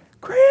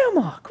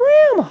 Grandma,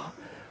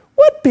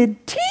 what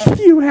big teeth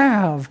you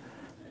have.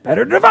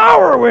 Better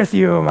devour with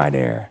you, my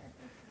dear.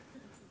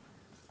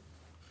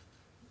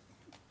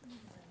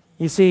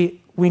 You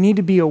see, we need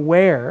to be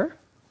aware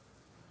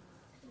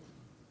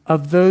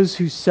of those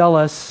who sell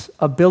us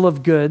a bill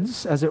of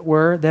goods, as it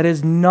were, that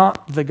is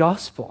not the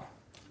gospel.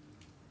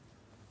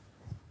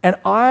 And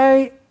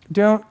I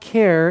don't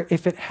care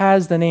if it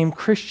has the name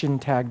Christian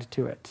tagged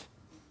to it.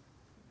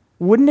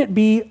 Wouldn't it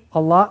be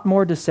a lot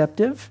more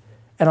deceptive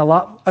and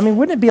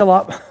wouldn't it be a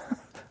lot,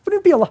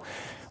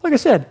 like I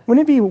said,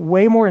 wouldn't it be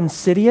way more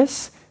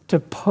insidious to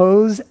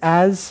pose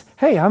as,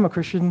 hey, I'm a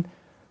Christian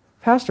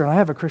pastor and I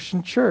have a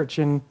Christian church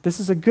and this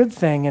is a good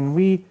thing and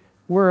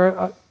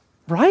we're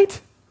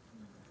right?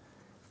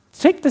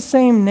 Take the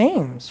same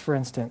names, for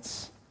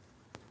instance.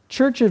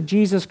 Church of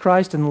Jesus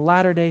Christ and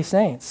Latter-day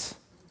Saints.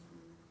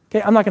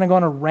 Okay, I'm not going to go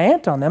on a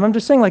rant on them. I'm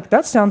just saying, like,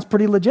 that sounds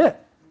pretty legit.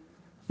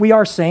 We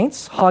are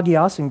saints,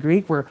 hagios in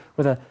Greek.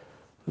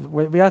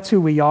 That's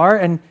who we are.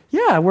 And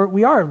yeah,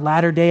 we are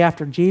Latter-day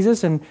after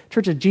Jesus and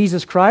Church of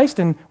Jesus Christ.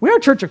 And we are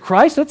Church of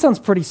Christ. That sounds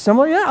pretty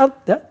similar. Yeah,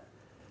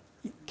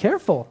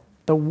 careful.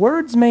 The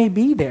words may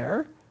be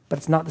there, but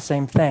it's not the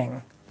same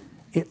thing.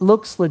 It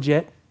looks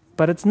legit,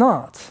 but it's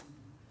not.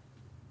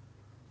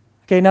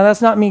 Okay, now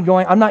that's not me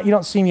going, you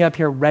don't see me up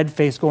here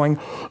red-faced going,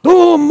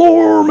 the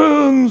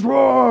Mormons,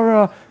 rah,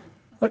 rah.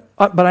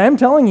 But I am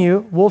telling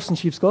you, wolves in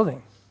sheep's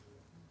clothing.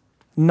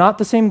 Not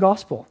the same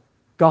gospel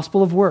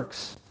of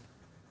works.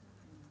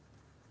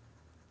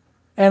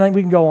 And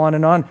we can go on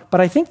and on.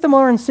 But I think the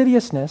more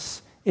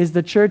insidiousness is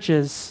the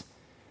churches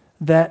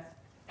that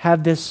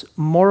have this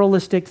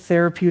moralistic,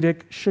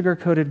 therapeutic,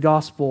 sugar-coated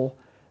gospel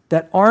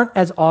that aren't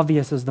as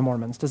obvious as the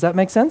Mormons. Does that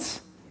make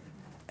sense?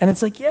 And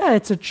it's like, yeah,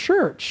 it's a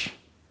church.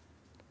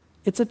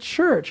 It's a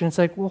church. And it's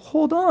like, well,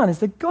 hold on. Is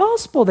the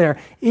gospel there?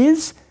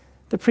 Is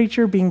the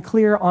preacher being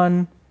clear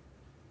on,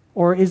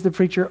 or is the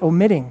preacher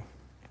omitting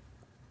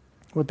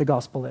what the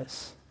gospel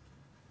is?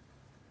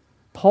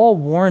 Paul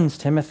warns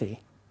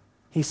Timothy.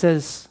 He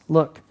says,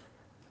 look,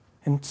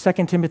 in 2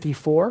 Timothy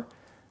 4,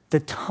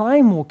 the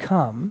time will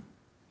come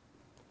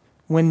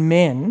when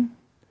men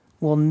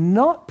will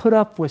not put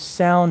up with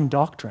sound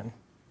doctrine.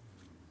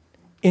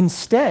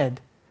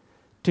 Instead,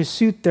 to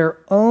suit their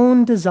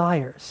own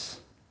desires.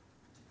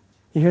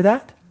 You hear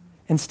that?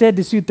 Instead,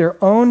 to suit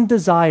their own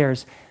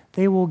desires,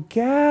 they will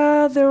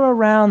gather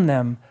around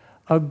them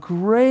a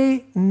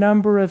great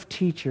number of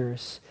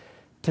teachers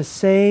to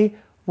say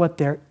what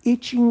their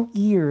itching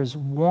ears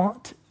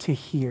want to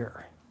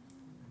hear.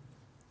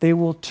 They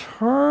will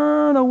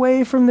turn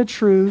away from the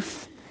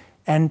truth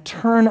and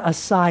turn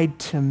aside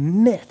to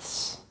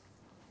myths.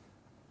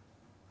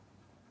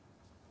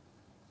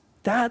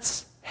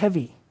 That's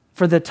heavy.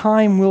 For the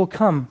time will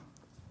come.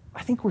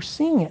 I think we're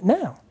seeing it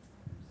now.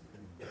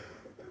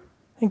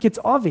 I think it's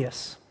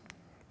obvious.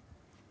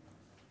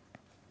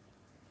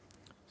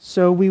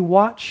 So we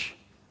watch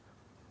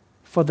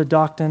for the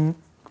doctrine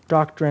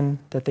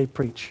that they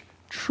preach.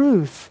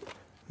 Truth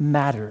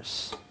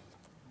matters.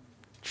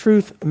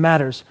 Truth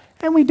matters.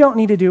 And we don't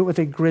need to do it with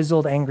a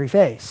grizzled, angry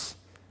face.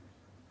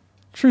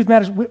 Truth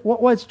matters.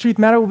 Why does truth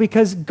matter? Well,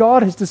 because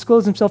God has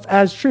disclosed himself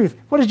as truth.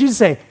 What does Jesus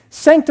say?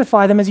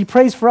 Sanctify them as he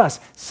prays for us.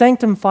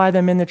 Sanctify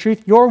them in the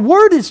truth. Your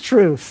word is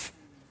truth.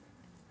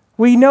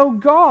 We know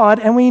God,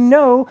 and we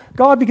know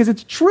God because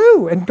it's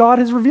true, and God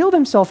has revealed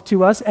himself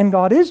to us, and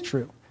God is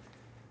true.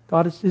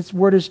 His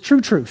word is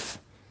true truth,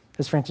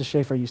 as Francis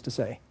Schaeffer used to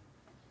say.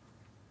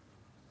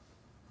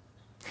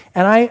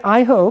 And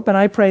I hope and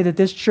I pray that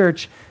this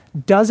church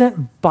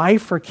doesn't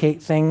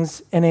bifurcate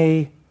things in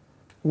a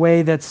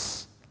way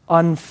that's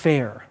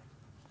unfair.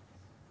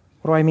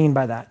 What do I mean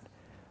by that?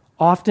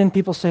 Often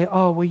people say,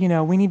 oh,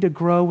 well, we need to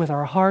grow with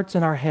our hearts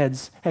and our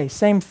heads. Hey,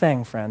 same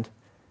thing, friend.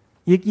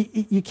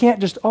 You can't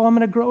just, I'm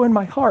going to grow in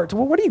my heart.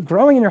 Well, what are you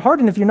growing in your heart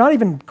in if you're not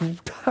even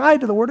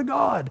tied to the Word of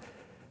God?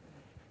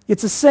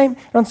 It's the same.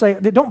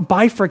 Don't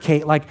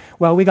bifurcate like,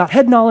 well, we got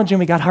head knowledge and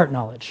we got heart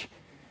knowledge.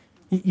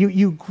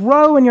 You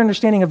grow in your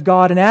understanding of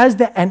God,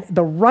 and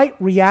the right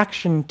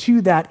reaction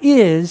to that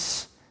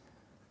is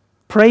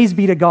praise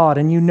be to God,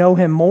 and you know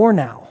him more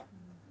now.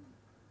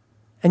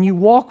 And you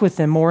walk with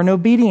him more in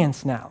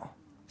obedience now.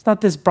 It's not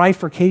this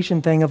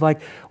bifurcation thing of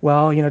like,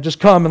 well, just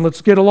come and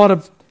let's get a lot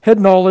of head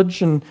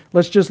knowledge and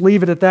let's just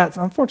leave it at that.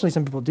 Unfortunately,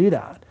 some people do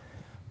that.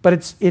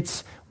 But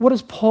it's what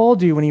does Paul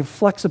do when he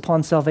reflects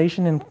upon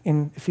salvation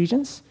in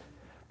Ephesians?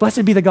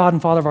 Blessed be the God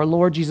and Father of our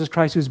Lord Jesus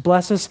Christ, who has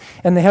blessed us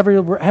in the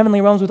heavenly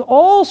realms with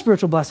all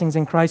spiritual blessings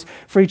in Christ,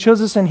 for he chose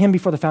us in him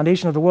before the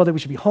foundation of the world that we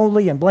should be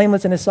holy and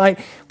blameless in his sight.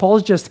 Paul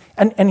is just,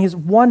 and his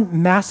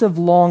one massive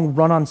long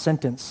run-on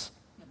sentence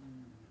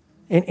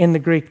in the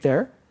Greek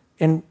there,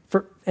 in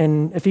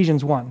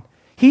Ephesians 1.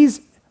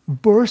 He's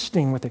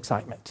bursting with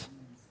excitement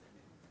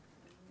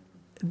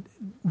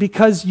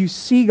because you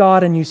see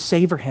God and you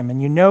savor him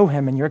and you know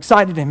him and you're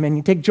excited in him and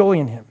you take joy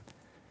in him.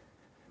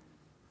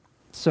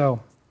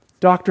 So,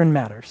 doctrine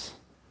matters.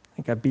 I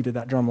think I beated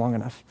that drum long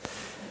enough.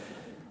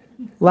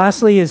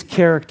 Lastly is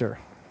character.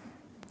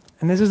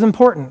 And this is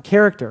important,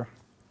 character.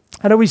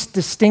 How do we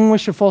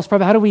distinguish a false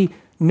prophet? How do we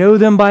know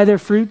them by their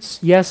fruits?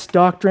 Yes,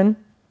 doctrine.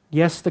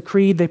 Yes, the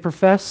creed they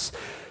profess.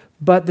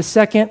 But the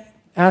second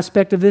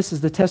aspect of this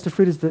is the test of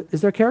fruit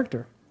is their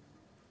character.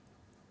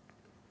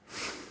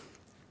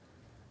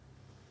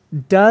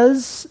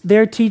 Does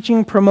their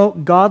teaching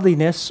promote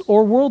godliness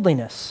or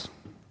worldliness?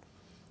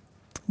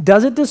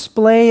 Does it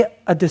display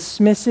a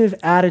dismissive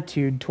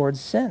attitude towards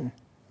sin?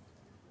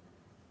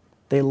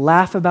 They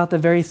laugh about the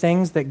very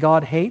things that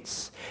God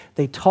hates.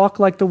 They talk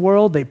like the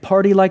world. They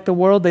party like the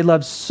world. They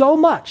love so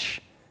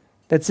much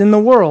that's in the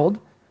world.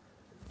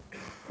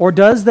 Or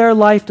does their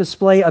life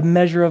display a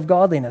measure of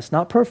godliness,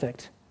 not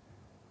perfect,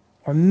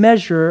 or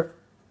measure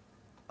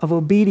of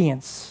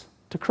obedience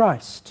to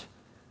Christ?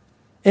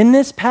 In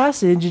this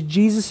passage,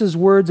 Jesus'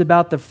 words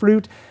about the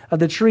fruit of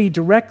the tree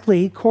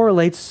directly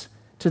correlates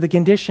to the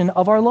condition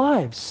of our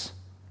lives.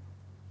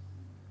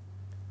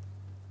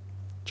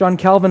 John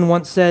Calvin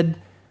once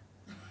said,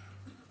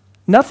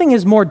 "Nothing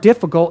is more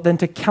difficult than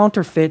to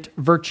counterfeit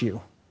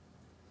virtue.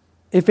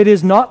 If it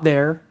is not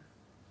there,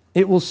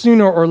 it will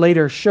sooner or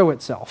later show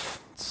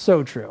itself." It's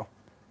so true.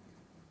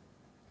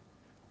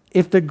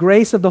 If the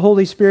grace of the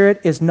Holy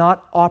Spirit is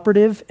not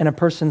operative in a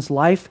person's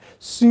life,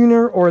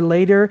 sooner or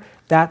later,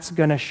 that's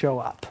going to show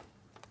up.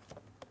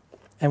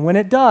 And when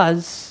it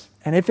does,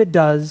 and if it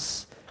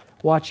does,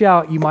 watch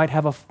out, you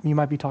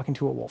might be talking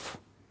to a wolf.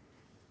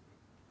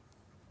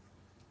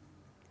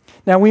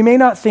 Now, we may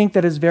not think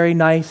that it's very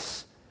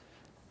nice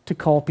to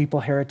call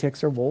people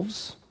heretics or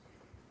wolves,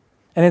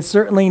 and it's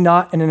certainly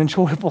not an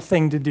enjoyable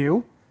thing to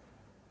do.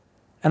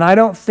 And I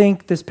don't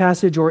think this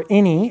passage or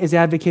any is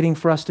advocating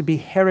for us to be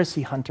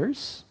heresy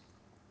hunters.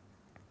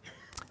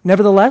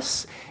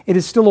 Nevertheless, it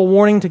is still a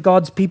warning to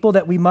God's people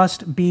that we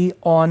must be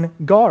on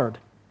guard,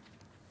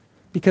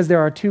 because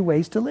there are two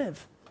ways to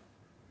live.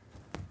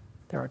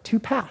 There are two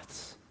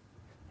paths,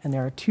 and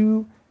there are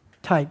two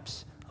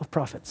types of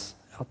prophets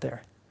out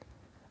there.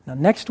 Now,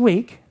 next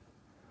week,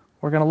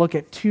 we're going to look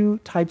at two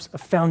types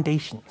of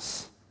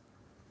foundations.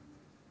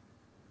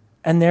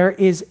 And there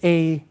is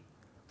a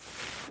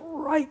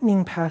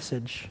frightening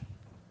passage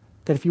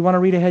that if you want to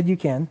read ahead, you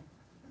can,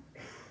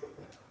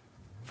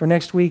 for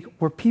next week,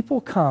 where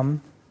people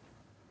come,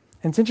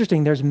 and it's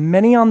interesting, there's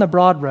many on the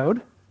broad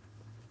road,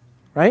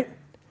 right?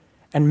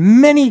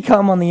 And many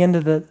come on the end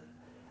of the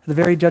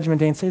very judgment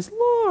day and says,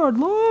 "Lord,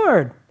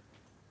 Lord,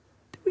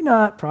 did we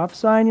not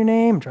prophesy in your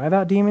name, drive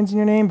out demons in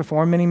your name,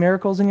 perform many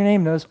miracles in your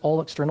name?" Notice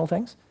all external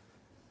things.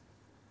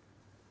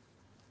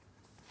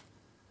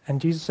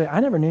 And Jesus said, "I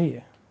never knew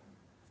you.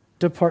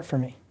 Depart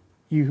from me,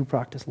 you who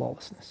practice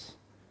lawlessness."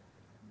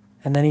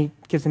 And then he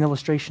gives an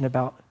illustration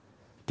about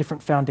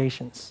different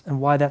foundations and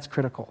why that's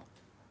critical.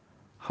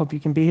 Hope you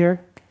can be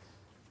here.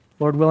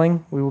 Lord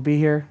willing, we will be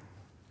here.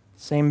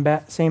 Same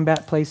bat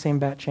place, same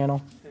bat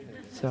channel.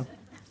 So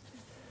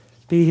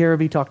be here or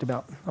be talked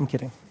about. I'm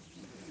kidding.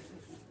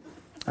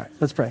 All right,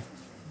 let's pray.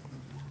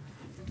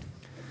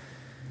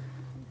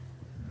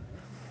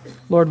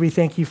 Lord, we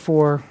thank you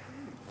for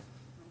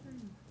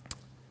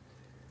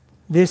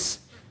this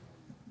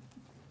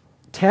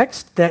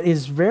text that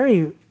is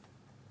very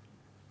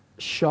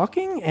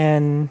shocking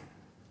and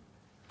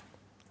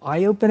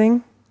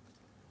eye-opening.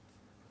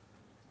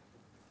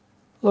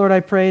 Lord, I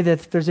pray that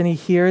if there's any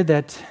here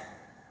that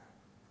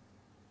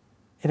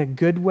in a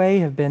good way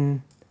have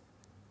been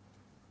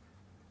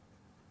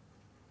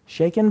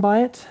shaken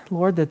by it,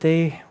 Lord, that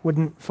they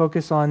wouldn't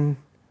focus on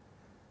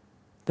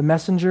the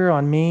messenger,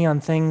 on me, on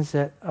things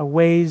that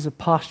ways of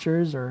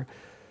postures or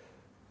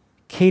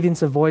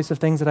cadence of voice of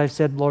things that I've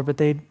said, Lord, but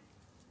they'd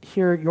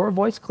hear your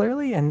voice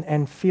clearly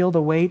and feel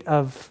the weight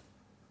of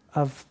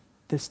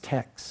this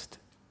text,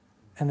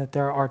 and that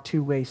there are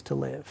two ways to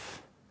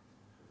live.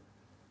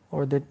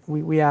 Lord, that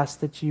we ask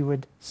that you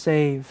would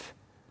save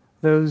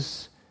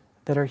those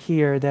that are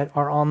here that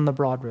are on the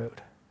broad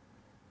road.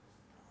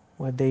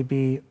 Would they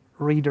be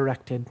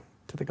redirected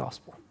to the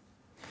gospel?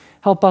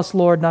 Help us,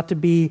 Lord, not to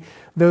be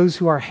those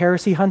who are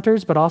heresy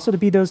hunters, but also to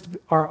be those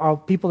are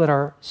people that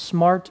are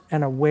smart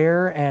and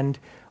aware and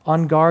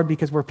on guard,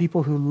 because we're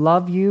people who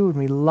love you and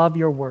we love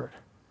your word.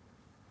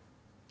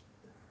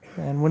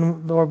 And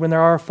when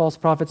there are false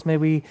prophets, may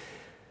we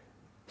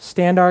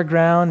stand our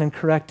ground and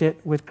correct it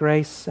with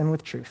grace and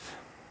with truth.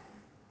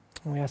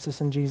 And we ask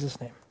this in Jesus'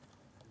 name.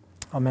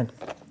 Amen.